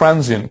something called a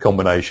transient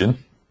combination,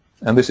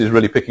 and this is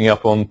really picking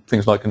up on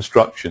things like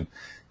construction,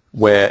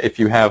 where if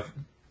you have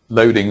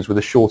loadings with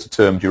a shorter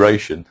term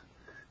duration,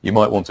 you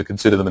might want to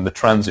consider them in the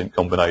transient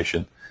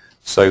combination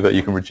so that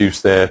you can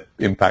reduce their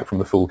impact from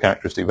the full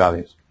characteristic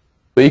values.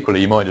 But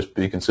equally, you might just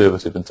be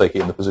conservative and take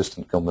it in the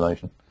persistent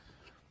combination.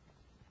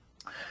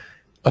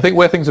 I think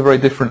where things are very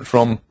different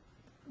from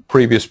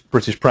previous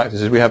British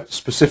practices, we have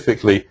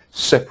specifically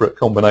separate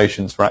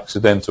combinations for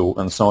accidental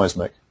and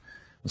seismic.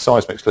 And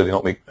seismic's clearly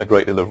not a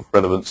great deal of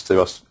relevance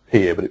to us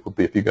here, but it would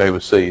be if you go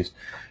overseas.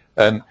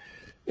 And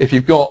if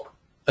you've got,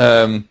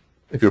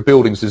 if you're a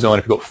buildings designer,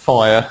 if you've got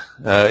fire,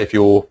 if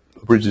you're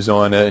a bridge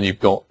designer and you've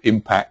got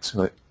impact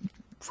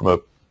from a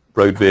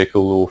road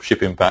vehicle or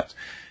ship impact,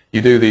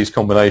 you do these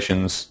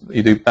combinations,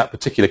 you do that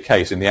particular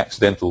case in the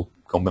accidental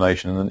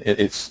combination, and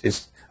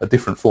it's a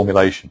different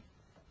formulation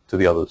to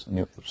the others, and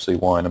you'll see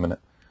why in a minute.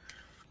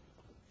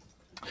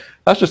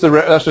 That's just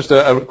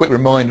a quick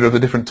reminder of the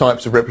different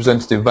types of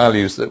representative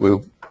values that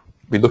we'll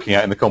be looking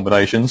at in the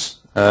combinations.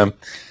 So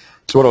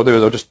what I'll do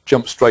is I'll just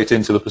jump straight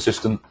into the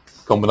persistent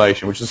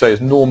combination, which is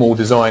normal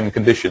design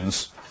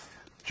conditions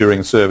during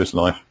the service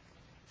life.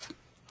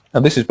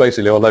 And this is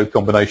basically our load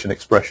combination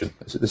expression.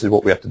 This is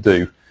what we have to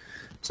do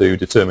to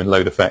determine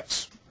load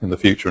effects in the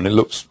future, and it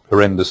looks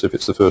horrendous if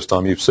it's the first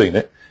time you've seen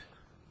it.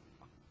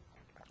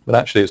 But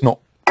actually it's not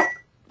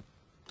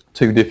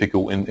too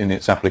difficult in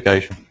its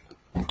application.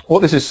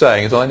 What this is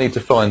saying is I need to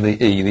find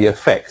the E, the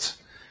effect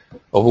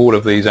of all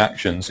of these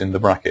actions in the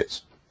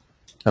brackets.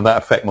 And that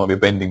effect might be a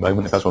bending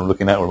moment, if that's what I'm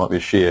looking at, or it might be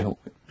a shear,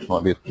 it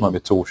might be a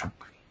torsion.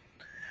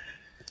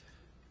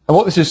 And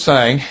what this is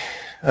saying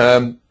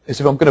is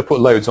if I'm going to put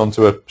loads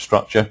onto a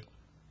structure,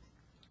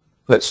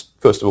 let's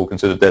first of all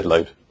consider dead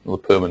load, or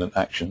the permanent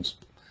actions.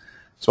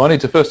 So I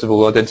need to first of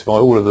all identify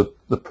all of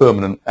the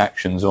permanent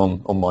actions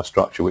on my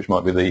structure, which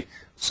might be the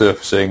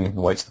surfacing,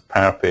 the weights of the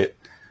parapet,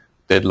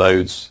 dead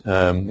loads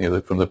from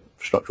the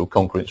structural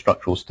concrete,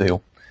 structural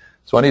steel.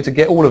 So I need to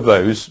get all of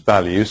those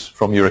values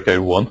from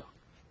Eurocode 1.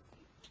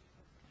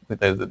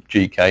 They're the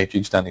GK,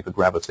 G standing for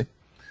gravity,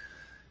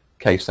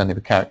 K standing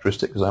for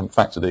characteristic, because I haven't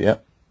factored it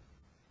yet.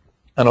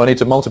 And I need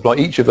to multiply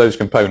each of those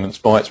components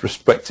by its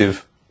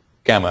respective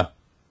gamma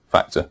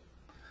factor.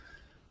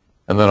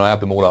 And then I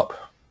add them all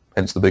up,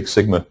 hence the big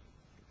sigma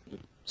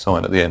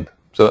sign at the end.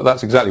 So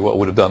that's exactly what I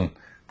would have done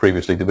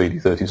previously to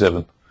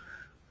BD37.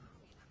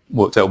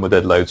 Worked out my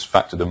dead loads,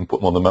 factored them, put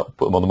them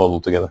on the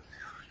model together.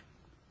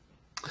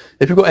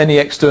 If we've got any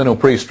external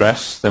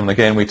pre-stress, then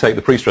again we take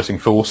the pre-stressing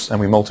force and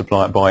we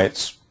multiply it by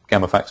its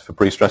gamma factor for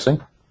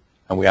pre-stressing,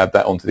 and we add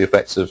that onto the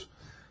effects of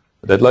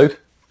the dead load.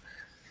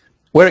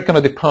 Where it kind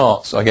of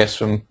departs, I guess,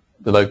 from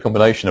the load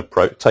combination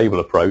approach, table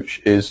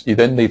approach, is you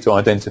then need to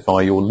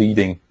identify your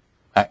leading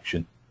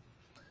action.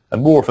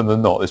 And more often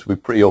than not, this will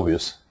be pretty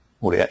obvious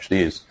what it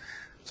actually is.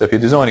 So if you're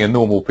designing a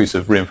normal piece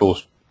of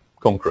reinforced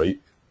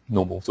concrete,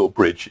 normal sort of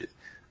bridge,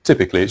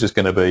 typically it's just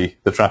going to be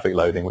the traffic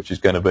loading, which is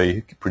going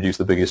to produce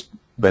the biggest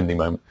bending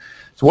moment.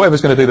 So whatever's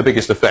going to do the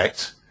biggest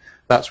effect,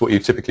 that's what you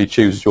typically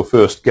choose as your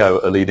first go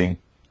at a leading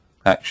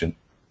action.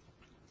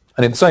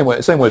 And in the same way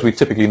as we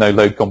typically know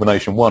load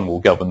combination 1 will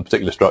govern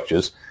particular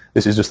structures,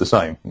 this is just the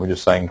same. We're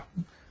just saying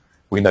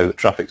we know that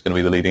traffic's going to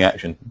be the leading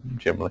action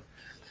generally.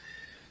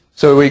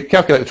 So we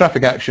calculate the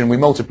traffic action, we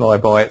multiply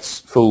by its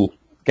full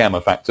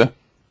gamma factor,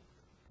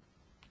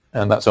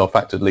 and that's our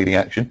factored leading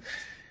action.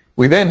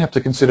 We then have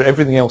to consider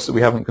everything else that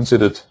we haven't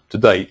considered to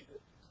date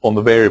on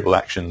the variable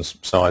actions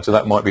side. So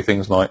that might be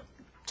things like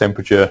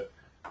temperature,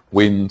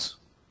 wind,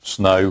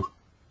 snow.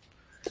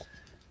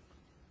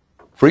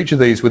 For each of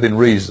these within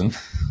reason,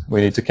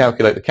 we need to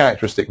calculate the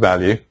characteristic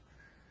value.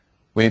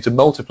 We need to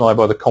multiply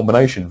by the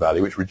combination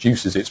value, which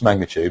reduces its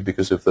magnitude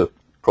because of the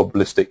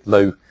probabilistic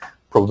low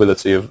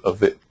probability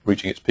of it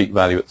reaching its peak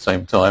value at the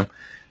same time.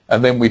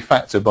 And then we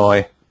factor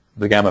by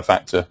the gamma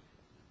factor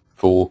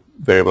for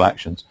variable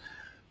actions.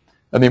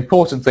 And the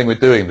important thing with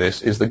doing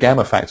this is the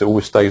gamma factor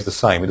always stays the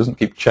same. It doesn't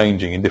keep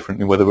changing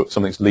in whether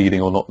something's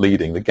leading or not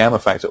leading. The gamma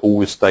factor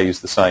always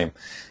stays the same.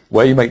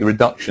 Where you make the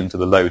reduction to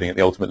the loading at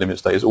the ultimate limit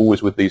state is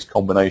always with these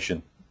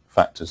combination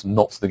factors,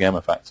 not the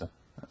gamma factor.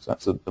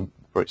 That's a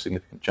very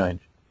significant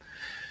change.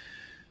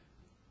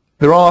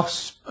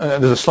 There's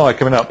a slide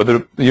coming up, but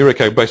the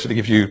Eurocode basically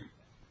gives you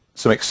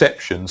some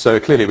exceptions. So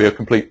clearly it would be a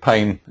complete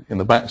pain in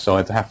the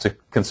backside to have to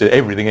consider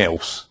everything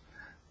else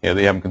that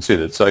you haven't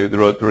considered. So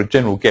there are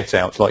general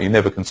get-outs, like you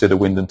never consider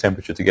wind and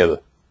temperature together.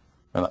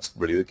 And that's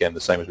really, again, the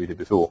same as we did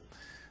before.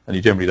 And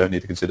you generally don't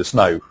need to consider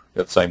snow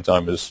at the same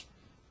time as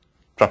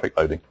traffic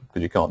loading,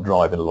 because you can't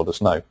drive in a lot of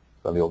snow,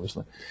 fairly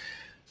obviously.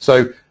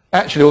 So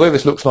actually, although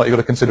this looks like you've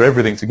got to consider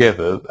everything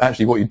together,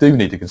 actually what you do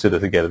need to consider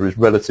together is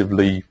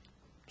relatively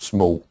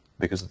small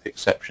because of the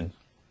exceptions.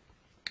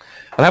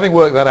 And having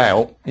worked that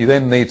out, you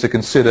then need to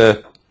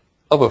consider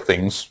other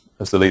things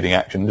as the leading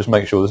action, just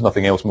make sure there's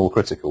nothing else more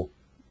critical.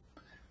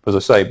 As I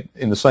say,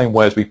 in the same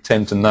way as we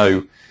tend to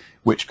know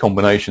which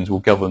combinations will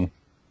govern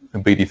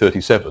in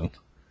BD37,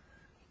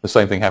 the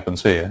same thing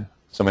happens here.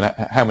 So I mean,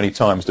 how many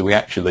times do we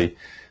actually,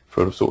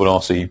 for a sort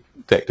of RC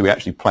deck, do we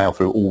actually plough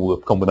through all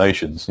the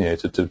combinations,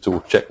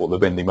 to check what the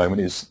bending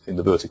moment is in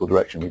the vertical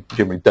direction? We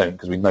generally don't,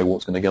 because we know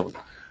what's going to govern.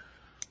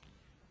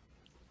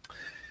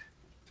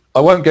 I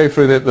won't go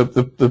through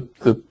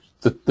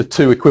the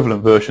two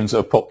equivalent versions that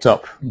have popped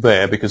up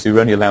there, because you're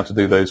only allowed to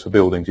do those for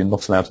buildings. You're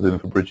not allowed to do them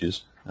for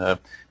bridges. But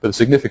the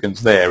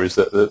significance there is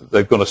that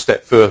they've gone a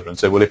step further and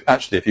said, well,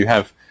 if you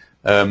have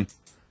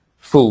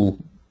full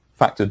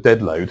factored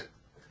dead load,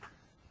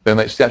 then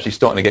it's actually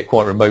starting to get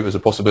quite remote as a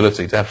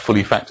possibility to have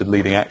fully factored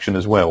leading action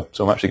as well.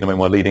 So I'm actually going to make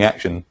my leading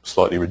action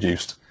slightly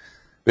reduced.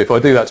 But if I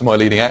do that to my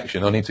leading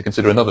action, I need to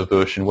consider another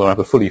version where I have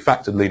a fully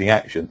factored leading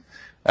action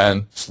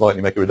and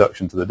slightly make a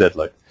reduction to the dead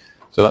load.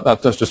 So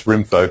that's just for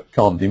info.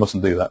 You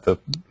mustn't do that for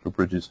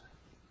bridges.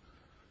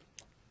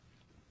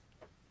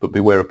 But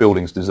beware of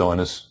buildings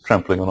designers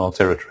trampling on our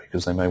territory,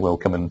 because they may well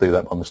come in and do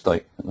that by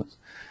mistake.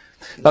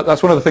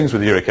 That's one of the things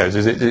with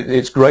Eurocodes.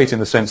 It's great in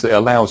the sense that it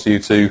allows you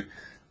to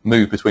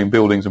move between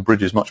buildings and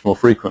bridges much more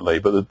frequently,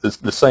 but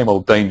the same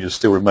old dangers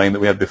still remain that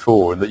we had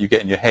before, and that you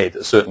get in your head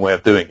a certain way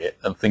of doing it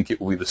and think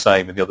it will be the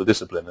same in the other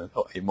discipline, and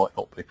it might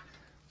not be.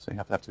 So you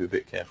have to be a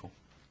bit careful.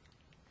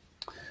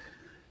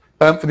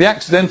 For the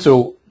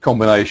accidental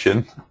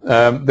combination,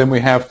 then we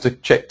have to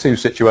check two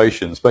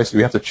situations. Basically,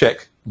 we have to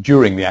check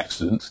during the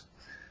accident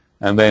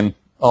and then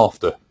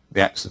after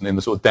the accident in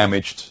the sort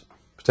of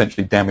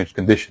potentially damaged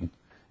condition,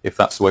 if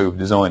that's the way we've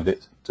designed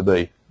it to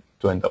be,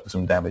 to end up with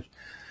some damage.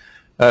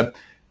 And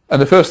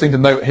the first thing to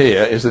note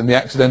here is that in the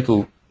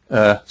accidental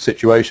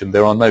situation,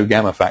 there are no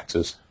gamma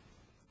factors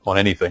on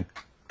anything.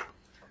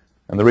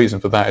 And the reason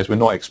for that is we're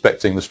not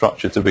expecting the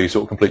structure to be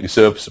sort of completely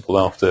serviceable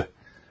after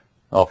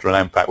an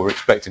impact. We're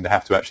expecting to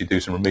have to actually do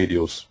some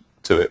remedials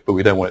to it, but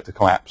we don't want it to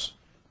collapse.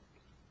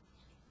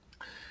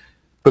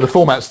 But the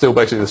format's still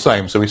basically the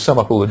same, so we sum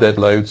up all the dead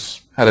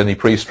loads, add any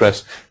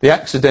pre-stress. The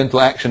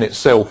accidental action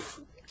itself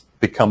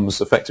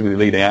becomes effectively the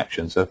leading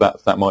action, so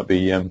that might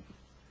be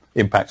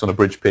impact on a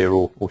bridge pier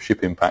or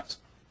ship impact.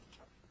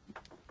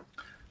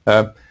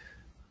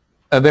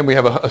 And then we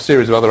have a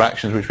series of other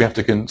actions which we have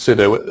to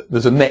consider.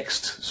 There's a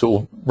next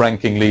sort of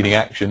ranking leading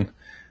action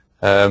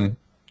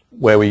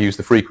where we use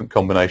the frequent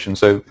combination.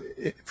 So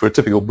for a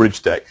typical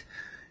bridge deck,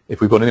 if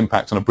we've got an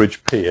impact on a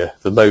bridge pier,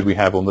 the load we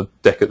have on the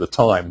deck at the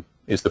time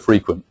is the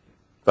frequent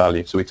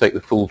value. So we take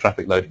the full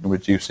traffic loading and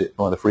reduce it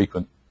by the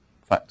frequent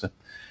factor.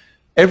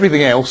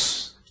 Everything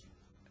else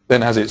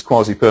then has its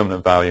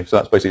quasi-permanent value. So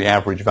that's basically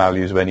average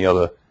values of any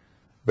other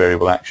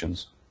variable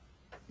actions.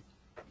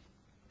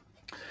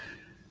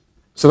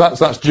 So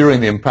that's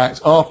during the impact.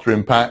 After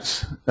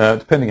impact,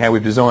 depending how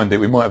we've designed it,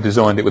 we might have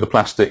designed it with a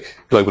plastic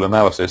global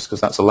analysis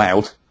because that's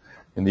allowed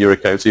in the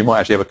Eurocodes. So you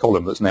might actually have a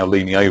column that's now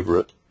leaning over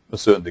at a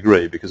certain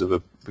degree because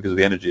of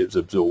the energy it's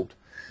absorbed.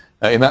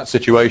 In that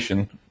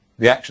situation,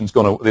 the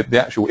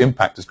actual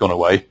impact has gone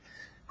away,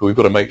 but we've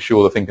got to make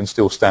sure the thing can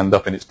still stand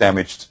up in its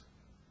damaged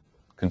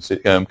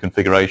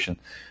configuration.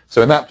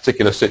 So in that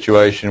particular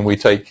situation, we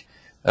take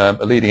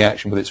a leading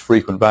action with its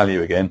frequent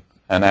value again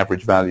and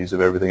average values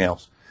of everything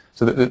else.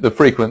 So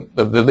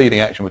the leading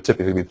action would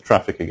typically be the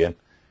traffic again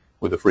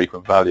with a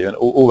frequent value. And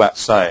all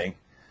that's saying,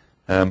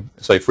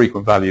 say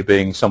frequent value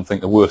being something,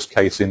 the worst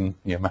case in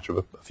a matter of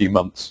a few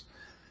months,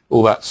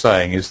 all that's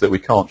saying is that we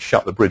can't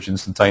shut the bridge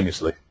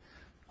instantaneously.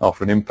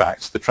 After an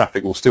impact, the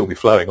traffic will still be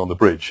flowing on the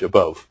bridge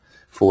above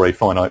for a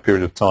finite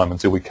period of time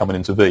until we come and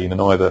intervene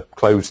and either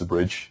close the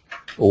bridge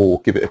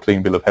or give it a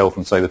clean bill of health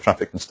and say the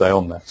traffic can stay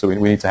on there. So we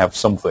need to have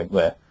something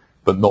there,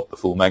 but not the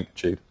full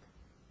magnitude.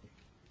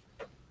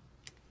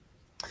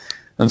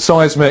 And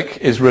seismic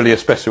is really a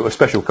special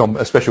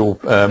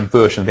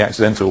version of the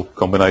accidental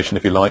combination,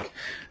 if you like.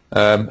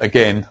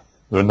 Again,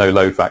 there are no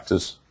load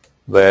factors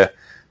there.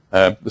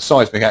 The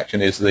seismic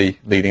action is the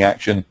leading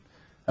action,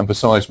 and for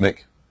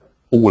seismic,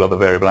 all other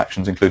variable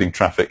actions, including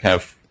traffic,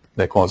 have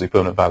their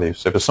quasi-permanent values.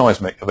 So for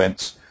seismic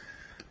events,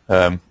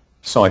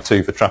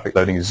 psi2 for traffic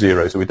loading is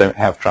 0, so we don't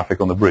have traffic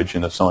on the bridge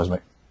in a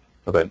seismic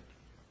event.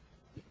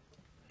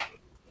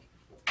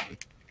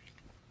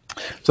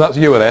 So that's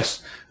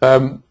ULS.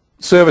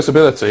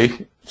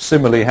 Serviceability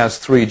similarly has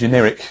 3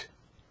 generic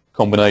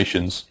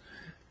combinations.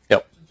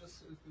 Yep.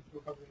 Just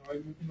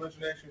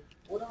imagination,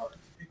 what are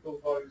typical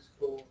values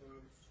for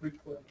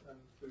frequent and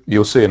frequent?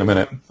 You'll see in a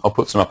minute. I'll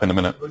put some up in a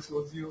minute.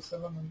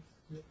 0.07 and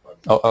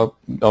 0.5?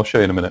 I'll show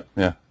you in a minute,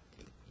 yeah.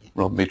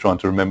 Rather than me trying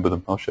to remember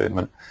them, I'll show you in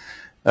a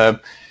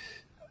minute.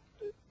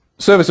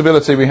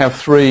 Serviceability, we have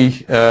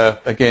 3,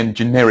 again,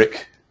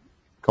 generic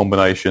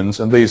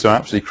combinations, and these are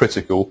absolutely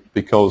critical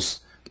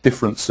because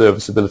different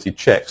serviceability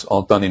checks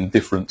are done in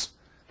different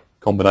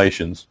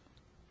combinations.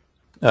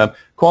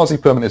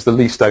 Quasi-permanent is the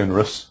least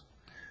onerous,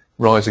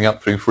 rising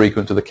up through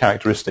frequent to the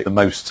characteristic, the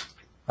most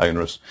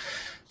onerous.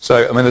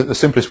 So, I mean, the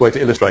simplest way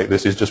to illustrate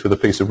this is just with a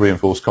piece of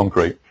reinforced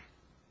concrete.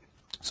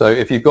 So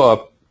if you've got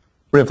a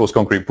reinforced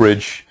concrete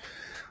bridge,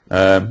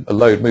 a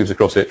load moves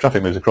across it,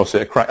 traffic moves across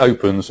it, a crack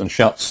opens and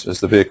shuts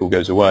as the vehicle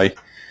goes away.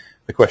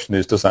 The question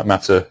is, does that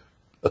matter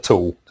at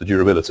all to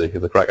durability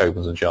if the crack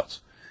opens and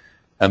shuts?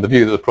 And the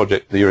view that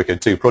the Eurocode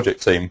 2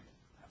 project team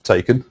have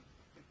taken,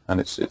 and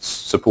it's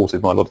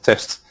supported by a lot of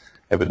test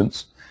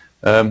evidence,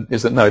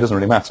 is that no, it doesn't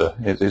really matter.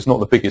 It's not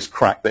the biggest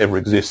crack that ever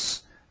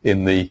exists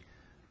in the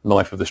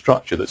life of the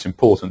structure that's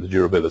important to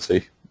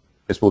durability.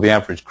 It's more the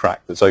average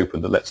crack that's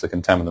open that lets the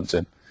contaminants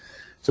in.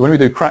 So when we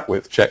do crack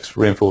width checks for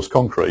reinforced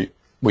concrete,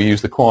 we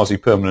use the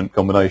quasi-permanent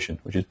combination,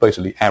 which is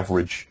basically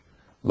average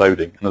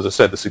loading. And as I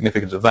said, the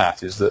significance of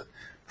that is that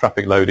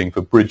traffic loading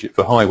for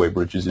highway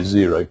bridges is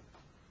 0.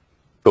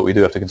 But we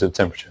do have to consider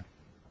temperature.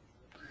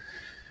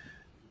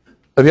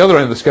 At the other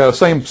end of the scale,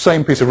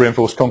 same piece of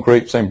reinforced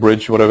concrete, same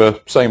bridge, whatever,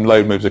 same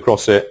load moves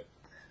across it,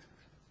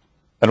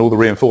 and all the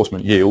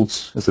reinforcement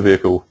yields as the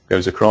vehicle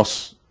goes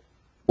across.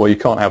 Well, you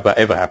can't have that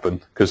ever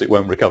happen because it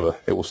won't recover.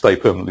 It will stay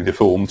permanently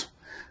deformed,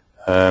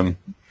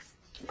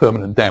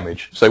 permanent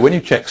damage. So when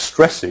you check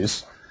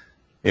stresses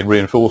in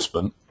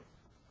reinforcement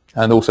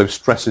and also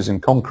stresses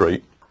in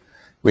concrete,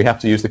 we have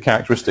to use the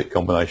characteristic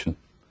combination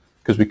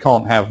because we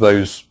can't have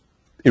those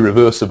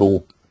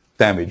irreversible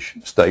damage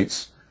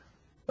states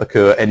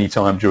occur any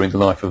time during the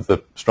life of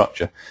the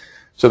structure.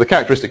 So the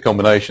characteristic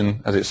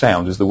combination, as it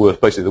sounds, is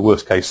basically the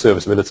worst case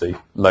serviceability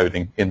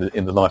loading in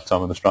the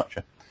lifetime of the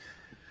structure.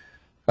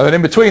 And then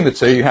in between the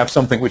two, you have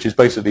something which is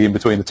basically in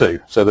between the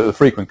two, so that the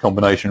frequent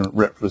combination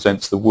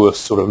represents the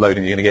worst sort of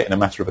loading you're going to get in a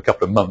matter of a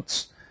couple of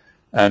months.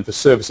 And for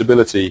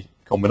serviceability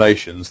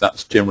combinations,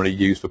 that's generally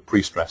used for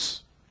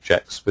pre-stress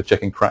checks, for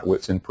checking crack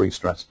widths in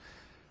pre-stress.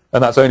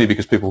 And that's only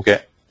because people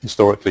get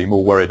historically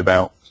more worried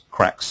about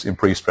cracks in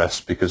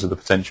pre-stress because of the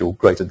potential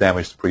greater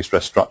damage to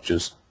pre-stress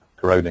structures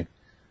corroding.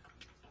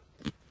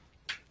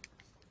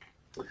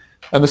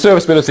 And the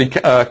serviceability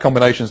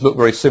combinations look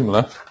very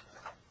similar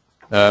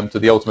to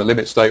the ultimate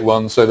limit state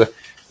one. So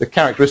the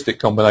characteristic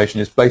combination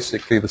is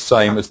basically the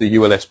same as the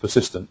ULS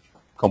persistent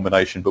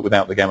combination, but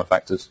without the gamma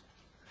factors.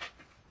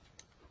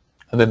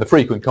 And then the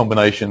frequent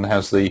combination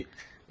has the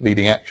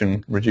leading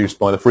action reduced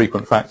by the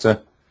frequent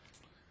factor,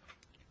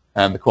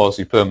 and the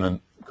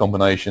quasi-permanent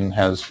combination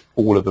has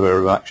all of the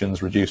variable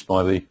actions reduced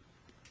by the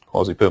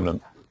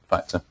quasi-permanent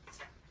factor.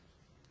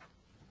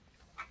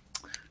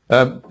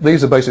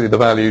 These are basically the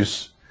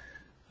values,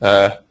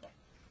 or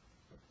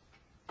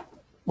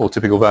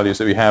typical values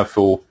that we have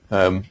for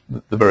the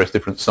various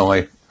different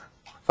psi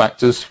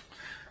factors.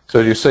 So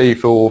you see,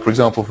 for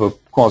example, for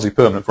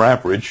quasi-permanent, for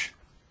average,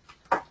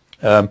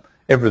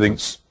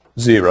 everything's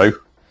 0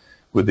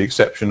 with the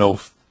exception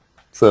of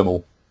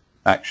thermal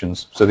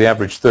actions. So the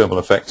average thermal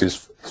effect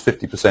is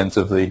 50%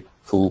 of the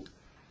full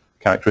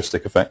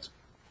characteristic effect.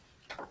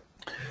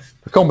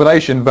 The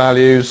combination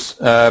values,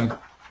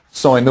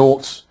 psi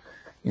naught,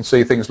 you can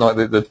see things like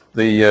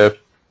the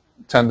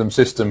tandem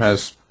system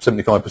has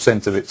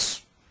 75% of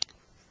its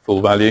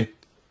full value,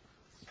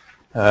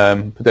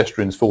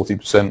 pedestrians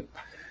 40%,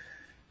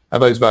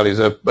 and those values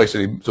are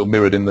basically sort of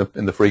mirrored in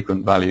the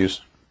frequent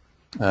values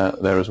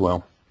there as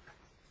well.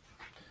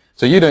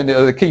 So you don't.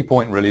 The key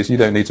point really is you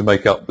don't need to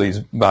make up these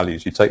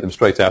values. You take them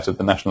straight out of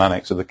the national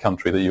annex of the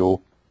country that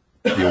you're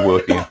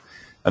working in.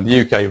 And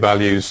the UK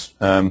values,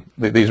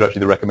 these are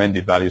actually the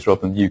recommended values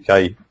rather than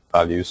UK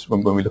values.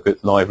 When we look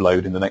at live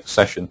load in the next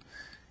session,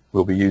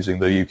 we'll be using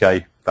the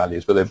UK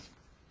values, but they're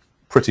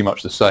pretty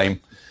much the same.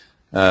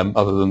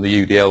 Other than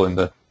the UDL in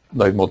the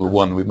load model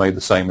 1, we've made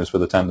the same as for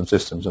the tandem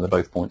systems, and they're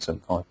both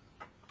 0.75.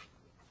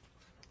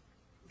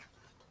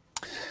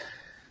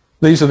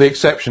 These are the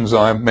exceptions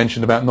I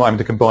mentioned about not having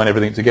to combine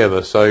everything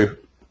together. So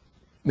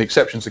the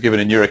exceptions are given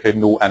in Eurocode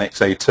Naught Annex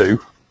A2.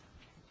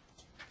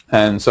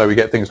 And so we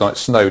get things like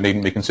snow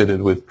needn't be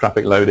considered with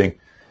traffic loading.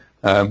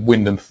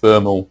 Wind and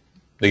thermal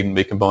needn't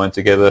be combined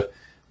together.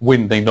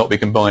 Wind need not be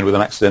combined with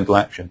an accidental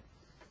action.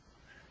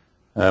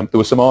 There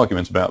was some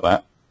argument about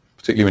that,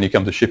 particularly when you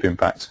come to ship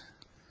impact.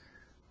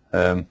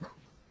 You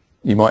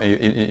might,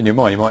 in your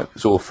mind, you might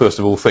sort of first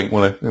of all think,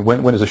 well,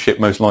 when is a ship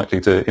most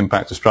likely to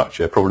impact a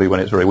structure? Probably when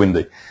it's very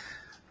windy.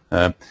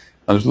 And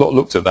there's a lot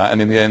looked at that,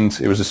 and in the end,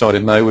 it was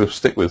decided no, we'll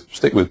stick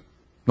with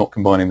not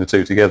combining the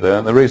two together.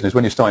 And the reason is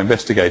when you start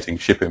investigating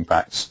ship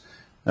impacts,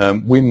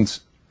 wind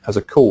as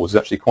a cause is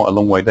actually quite a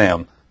long way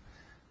down.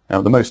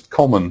 Now, the most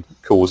common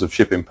cause of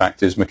ship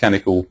impact is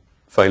mechanical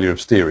failure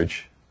of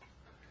steerage.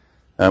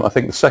 I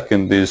think the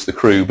second is the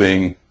crew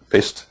being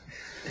pissed.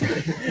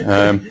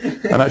 And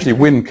actually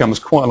wind comes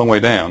quite a long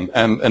way down,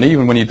 and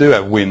even when you do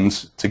have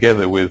wind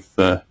together with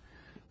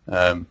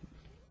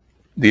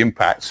the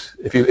impact,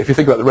 if you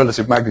think about the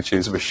relative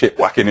magnitudes of a ship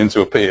whacking into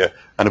a pier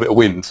and a bit of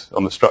wind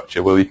on the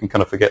structure, well, you can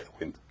kind of forget the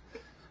wind.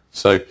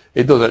 So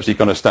it does actually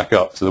kind of stack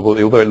up to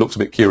although it looks a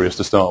bit curious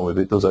to start with,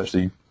 it does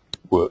actually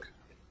work.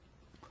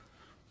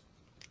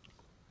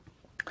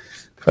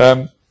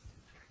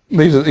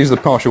 These are the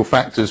partial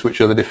factors,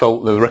 which are the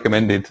default, the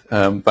recommended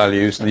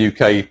values. The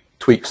UK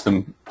tweaks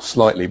them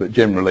slightly, but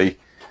generally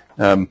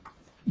the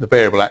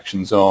variable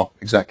actions are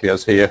exactly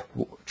as here.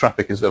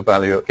 Traffic is a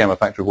value at gamma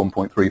factor of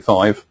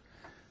 1.35.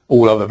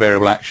 All other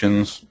variable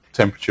actions,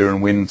 temperature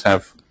and wind,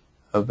 have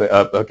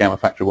a gamma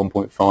factor of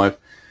 1.5.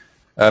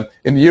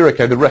 In the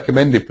Eurocode, the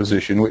recommended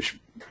position, which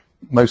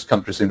most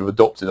countries seem to have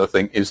adopted, I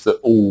think, is that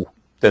all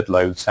dead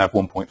loads have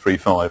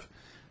 1.35.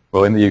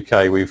 Well, in the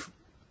UK, we've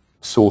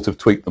sort of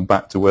tweaked them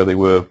back to where they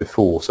were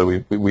before, so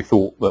we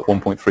thought that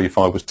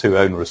 1.35 was too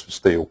onerous for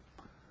steel.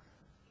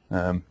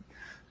 It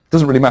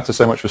doesn't really matter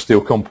so much for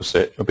steel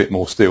composite, a bit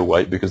more steel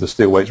weight, because the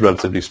steel weight's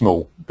relatively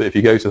small. But if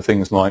you go to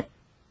things like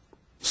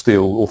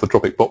steel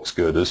orthotropic box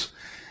girders,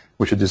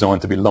 which are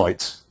designed to be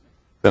light,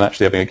 then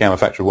actually having a gamma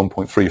factor of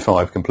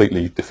 1.35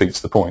 completely defeats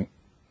the point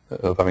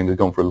of having to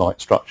go for a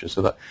light structure.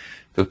 So that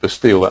for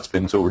steel, that's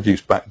been sort of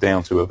reduced back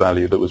down to a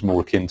value that was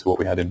more akin to what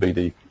we had in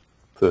BD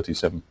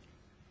 37.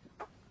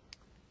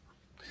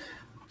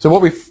 So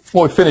what we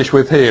finish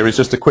with here is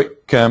just a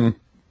quick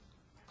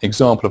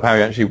example of how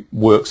it actually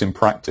works in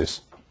practice.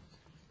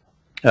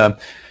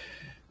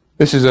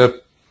 This is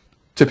a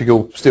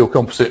typical steel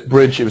composite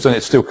bridge.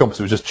 Steel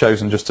composite was just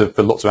chosen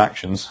for lots of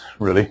actions,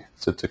 really,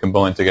 to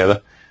combine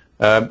together.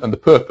 And the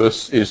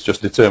purpose is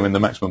just determine the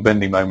maximum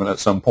bending moment at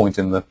some point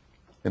in the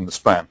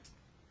span.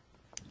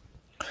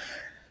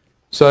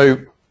 So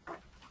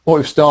what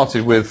we've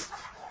started with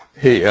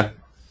here,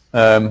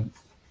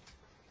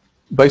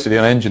 basically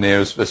an engineer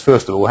has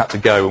first of all had to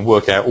go and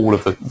work out all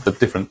of the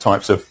different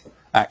types of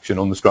action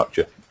on the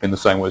structure in the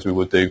same way as we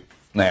would do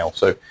now.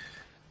 So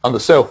under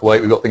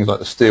self-weight, we've got things like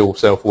the steel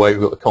self-weight,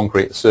 we've got the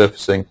concrete, the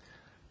surfacing,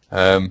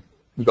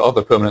 we've got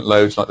other permanent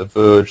loads like the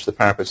verge, the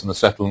parapets and the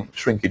settlement,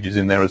 shrinkages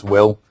in there as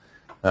well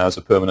as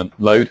a permanent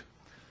load.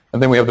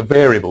 And then we have the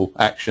variable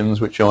actions,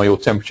 which are your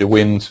temperature,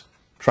 wind,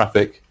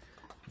 traffic,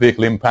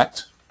 vehicle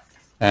impact,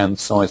 and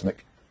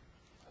seismic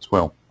as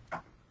well.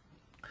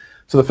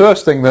 So the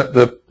first thing that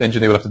the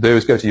engineer will have to do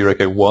is go to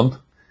Eurocode 1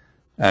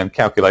 and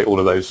calculate all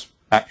of those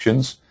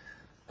actions.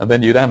 And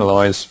then you'd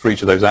analyse for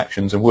each of those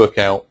actions and work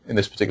out, in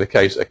this particular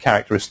case, a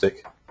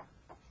characteristic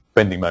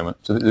bending moment.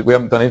 So we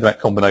haven't done any of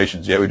that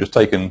combinations yet. We've just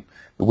taken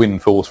the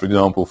wind force, for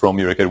example, from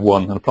Eurocode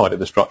 1 and applied it to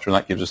the structure, and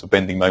that gives us a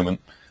bending moment,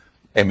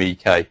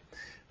 MEK.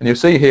 And you'll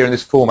see here in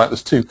this format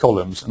there's two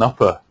columns, an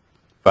upper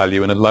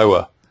value and a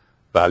lower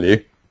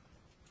value,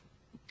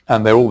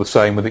 and they're all the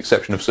same with the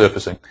exception of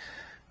surfacing.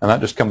 And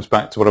that just comes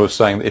back to what I was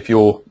saying, that if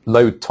your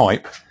load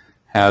type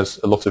has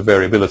a lot of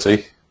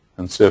variability,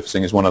 and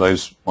surfacing is one of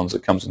those ones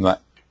that comes in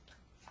that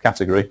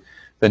category,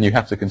 then you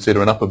have to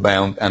consider an upper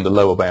bound and a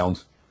lower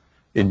bound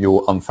in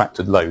your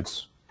unfactored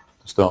loads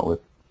to start with.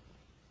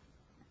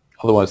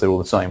 Otherwise they're all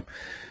the same.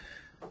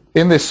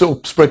 In this sort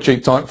of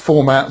spreadsheet type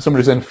format,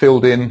 somebody's then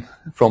filled in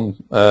from,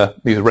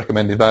 these are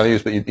recommended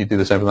values, but you do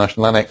the same for the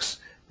National Annex,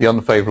 the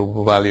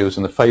unfavourable values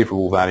and the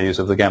favourable values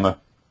of the gamma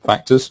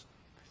factors.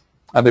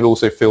 And they've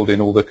also filled in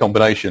all the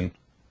combination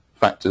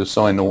factors,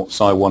 psi 0,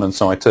 psi 1 and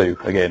psi 2,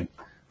 again,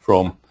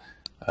 from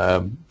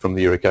the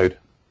Eurocode.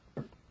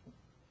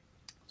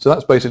 So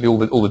that's basically all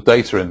the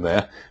data in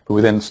there, but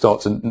we then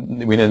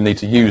need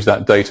to use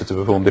that data to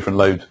perform different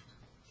load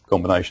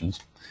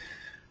combinations.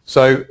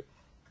 So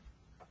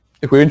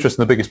if we're interested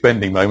in the biggest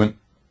bending moment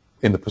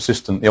in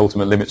the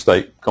ultimate limit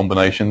state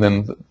combination,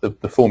 then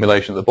the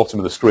formulation at the bottom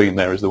of the screen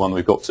there is the one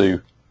we've got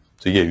to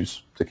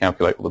use to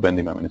calculate what the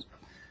bending moment is.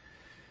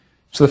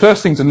 So the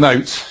first thing to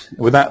note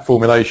with that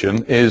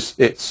formulation is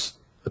it's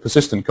a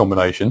persistent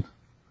combination.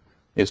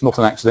 It's not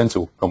an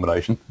accidental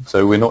combination,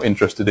 so we're not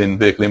interested in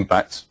vehicle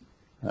impact.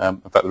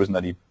 In fact, there isn't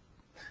any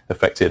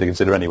effect here to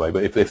consider anyway,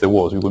 but if there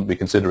was, we wouldn't be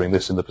considering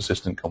this in the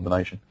persistent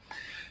combination.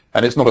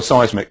 And it's not a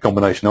seismic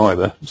combination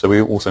either, so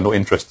we're also not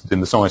interested in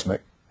the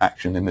seismic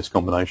action in this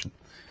combination.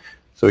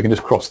 So we can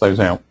just cross those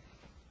out.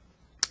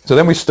 So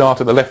then we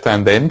start at the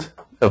left-hand end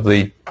of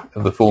the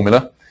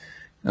formula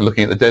and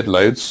looking at the dead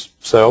loads.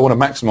 So I want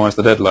to maximise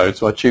the dead load,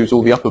 so I choose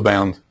all the upper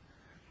bound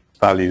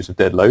values of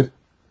dead load,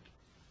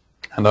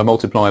 and I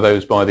multiply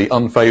those by the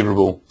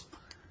unfavourable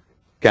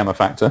gamma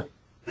factor,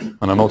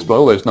 and I multiply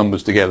all those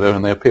numbers together,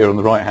 and they appear on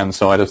the right-hand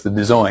side as the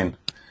design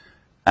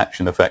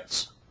action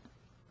effects.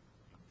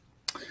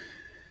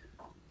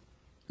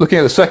 Looking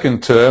at the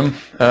second term,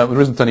 there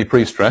isn't any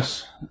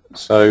pre-stress,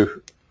 so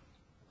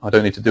I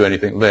don't need to do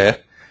anything there.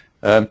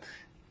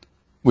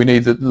 We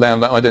need to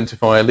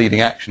identify a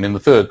leading action in the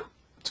third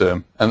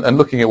term. And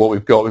looking at what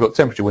we've got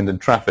temperature, wind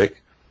and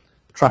traffic.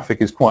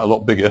 Traffic is quite a lot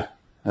bigger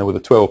with a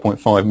 12.5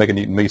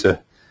 meganewton meter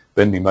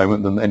bending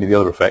moment than any of the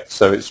other effects,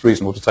 so it's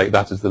reasonable to take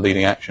that as the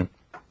leading action.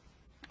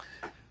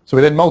 So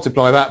we then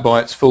multiply that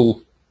by its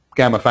full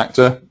gamma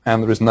factor,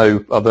 and there is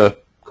no other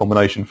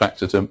combination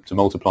factor to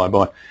multiply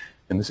by.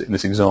 In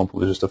this example,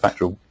 there's just a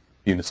factorial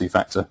unity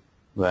factor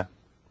there.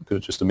 We could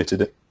have just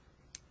omitted it.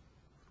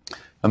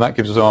 And that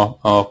gives us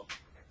our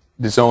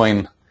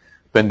design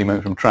bending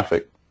moment from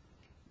traffic.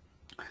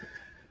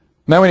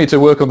 Now we need to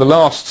work on the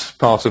last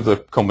part of the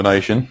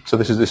combination. So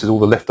this is all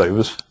the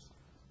leftovers.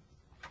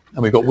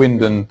 And we've got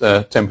wind and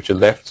temperature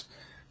left.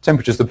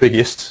 Temperature is the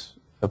biggest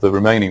of the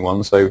remaining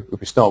ones. So if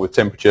we start with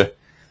temperature,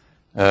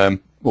 what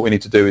we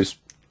need to do is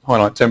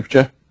highlight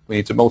temperature. We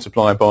need to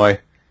multiply by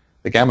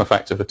the gamma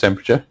factor for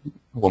temperature,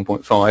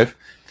 1.5,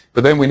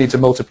 but then we need to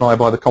multiply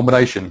by the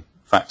combination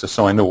factor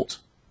psi 0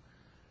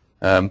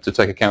 to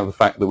take account of the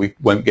fact that we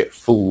won't get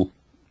full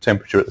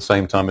temperature at the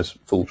same time as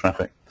full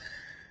traffic.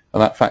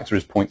 And that factor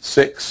is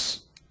 0.6,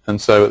 and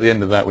so at the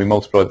end of that we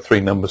multiply the three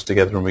numbers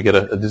together and we get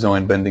a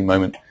design bending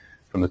moment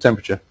from the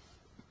temperature.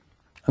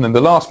 And then the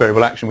last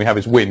variable action we have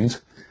is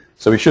wind,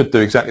 so we should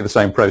do exactly the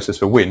same process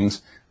for wind,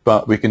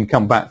 but we can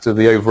come back to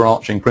the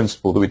overarching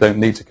principle that we don't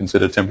need to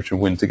consider temperature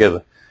and wind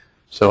together.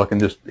 So I can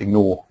just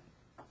ignore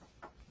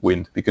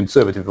wind. Be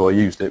conservative if I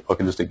used it, I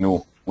can just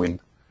ignore wind.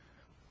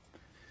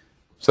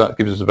 So that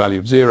gives us a value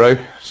of 0.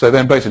 So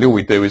then basically all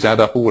we do is add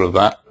up all of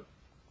that,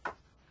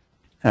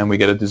 and we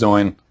get a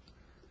design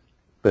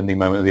bending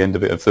moment at the end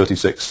of it of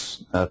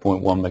 36.1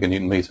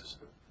 meganewton meters.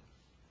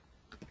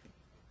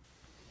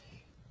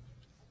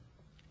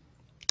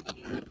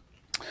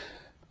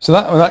 So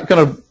that kind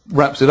of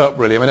wraps it up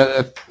really. I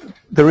mean,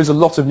 there is a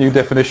lot of new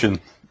definition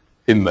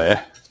in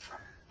there.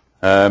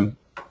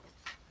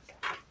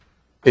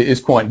 It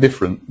is quite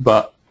different,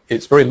 but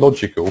it's very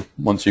logical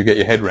once you get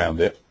your head around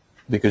it,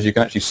 because you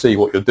can actually see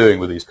what you're doing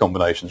with these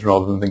combinations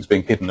rather than things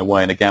being hidden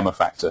away in a gamma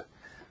factor.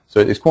 So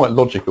it's quite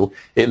logical.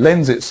 It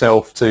lends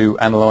itself to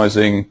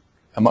analysing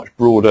a much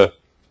broader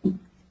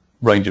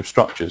range of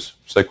structures.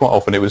 So quite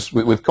often it was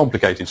with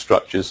complicated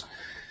structures,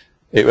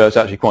 it was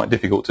actually quite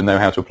difficult to know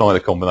how to apply the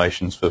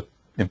combinations for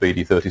in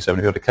BD37. If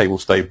you had a cable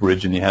stay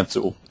bridge and you had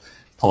sort of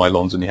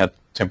pylons and you had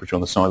temperature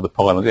on the side of the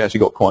pylons, it actually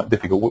got quite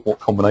difficult. What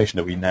combination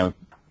are we now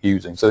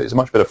using? So it's a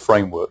much better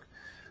framework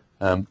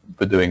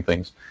for doing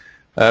things.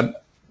 And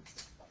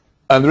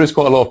there is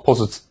quite a lot of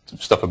positive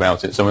stuff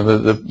about it. So I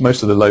mean,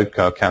 most of the load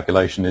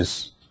calculation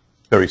is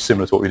very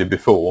similar to what we did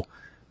before.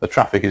 The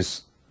traffic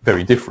is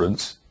very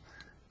different,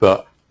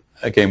 but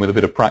again, with a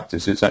bit of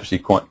practice, it's actually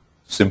quite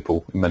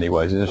simple in many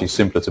ways. It's actually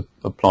simpler to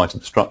apply to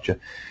the structure.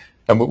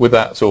 And with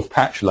that sort of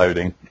patch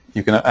loading,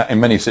 you can, in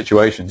many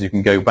situations, you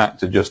can go back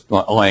to just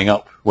like eyeing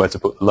up where to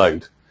put the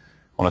load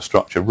on a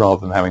structure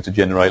rather than having to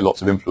generate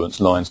lots of influence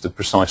lines to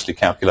precisely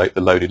calculate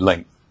the loaded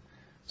length.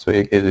 So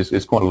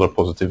it's quite a lot of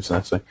positives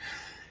there. So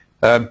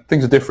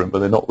things are different, but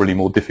they're not really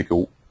more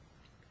difficult.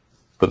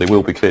 But they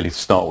will be clearly to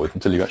start with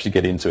until you actually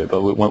get into it.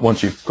 But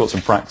once you've got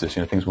some practice,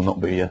 things will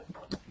not be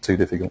too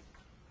difficult.